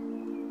system.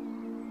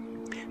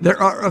 There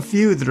are a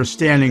few that are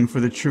standing for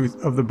the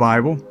truth of the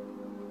Bible,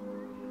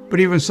 but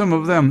even some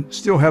of them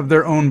still have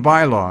their own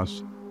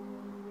bylaws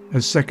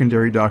as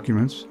secondary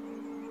documents.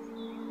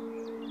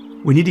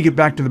 We need to get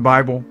back to the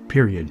Bible,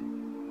 period.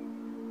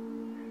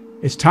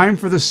 It's time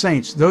for the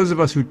saints, those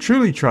of us who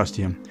truly trust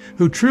Him,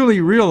 who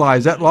truly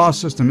realize that law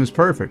system is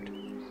perfect.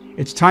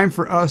 It's time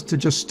for us to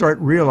just start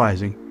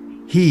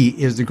realizing He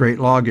is the great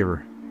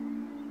lawgiver.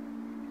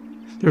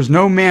 There's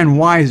no man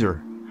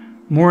wiser,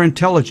 more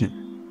intelligent,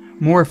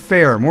 more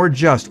fair, more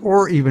just,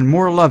 or even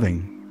more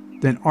loving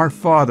than our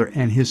Father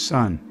and His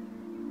Son.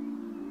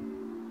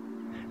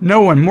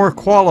 No one more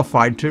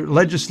qualified to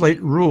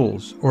legislate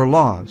rules or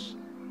laws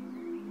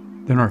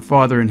than our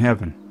Father in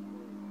heaven.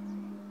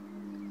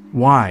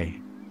 Why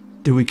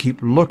do we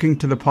keep looking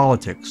to the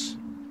politics?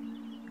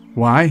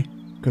 Why?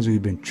 Because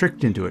we've been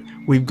tricked into it.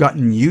 We've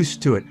gotten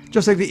used to it.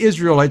 Just like the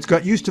Israelites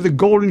got used to the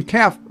golden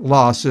calf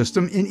law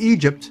system in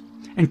Egypt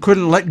and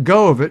couldn't let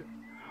go of it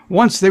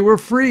once they were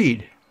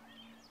freed.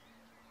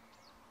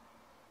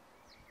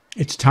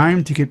 It's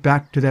time to get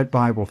back to that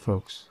Bible,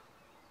 folks.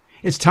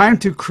 It's time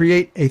to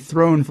create a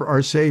throne for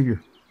our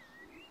Savior.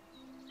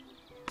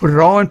 Put it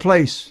all in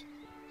place,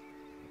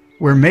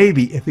 where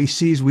maybe if He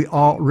sees we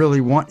all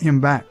really want Him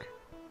back,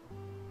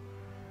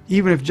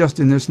 even if just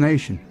in this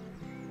nation,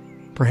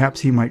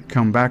 perhaps He might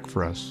come back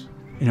for us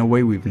in a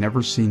way we've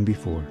never seen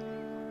before.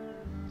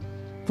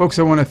 Folks,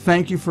 I want to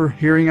thank you for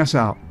hearing us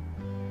out.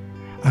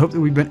 I hope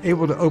that we've been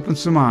able to open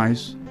some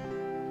eyes,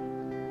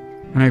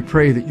 and I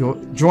pray that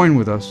you'll join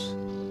with us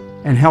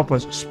and help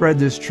us spread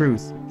this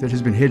truth that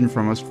has been hidden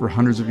from us for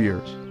hundreds of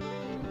years.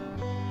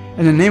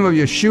 In the name of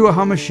Yeshua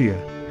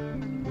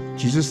HaMashiach,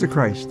 Jesus the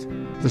Christ,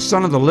 the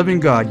Son of the living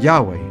God,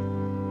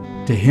 Yahweh,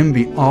 To him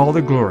be all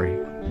the glory.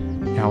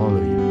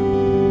 Hallelujah.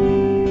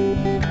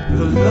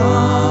 The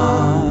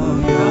Lord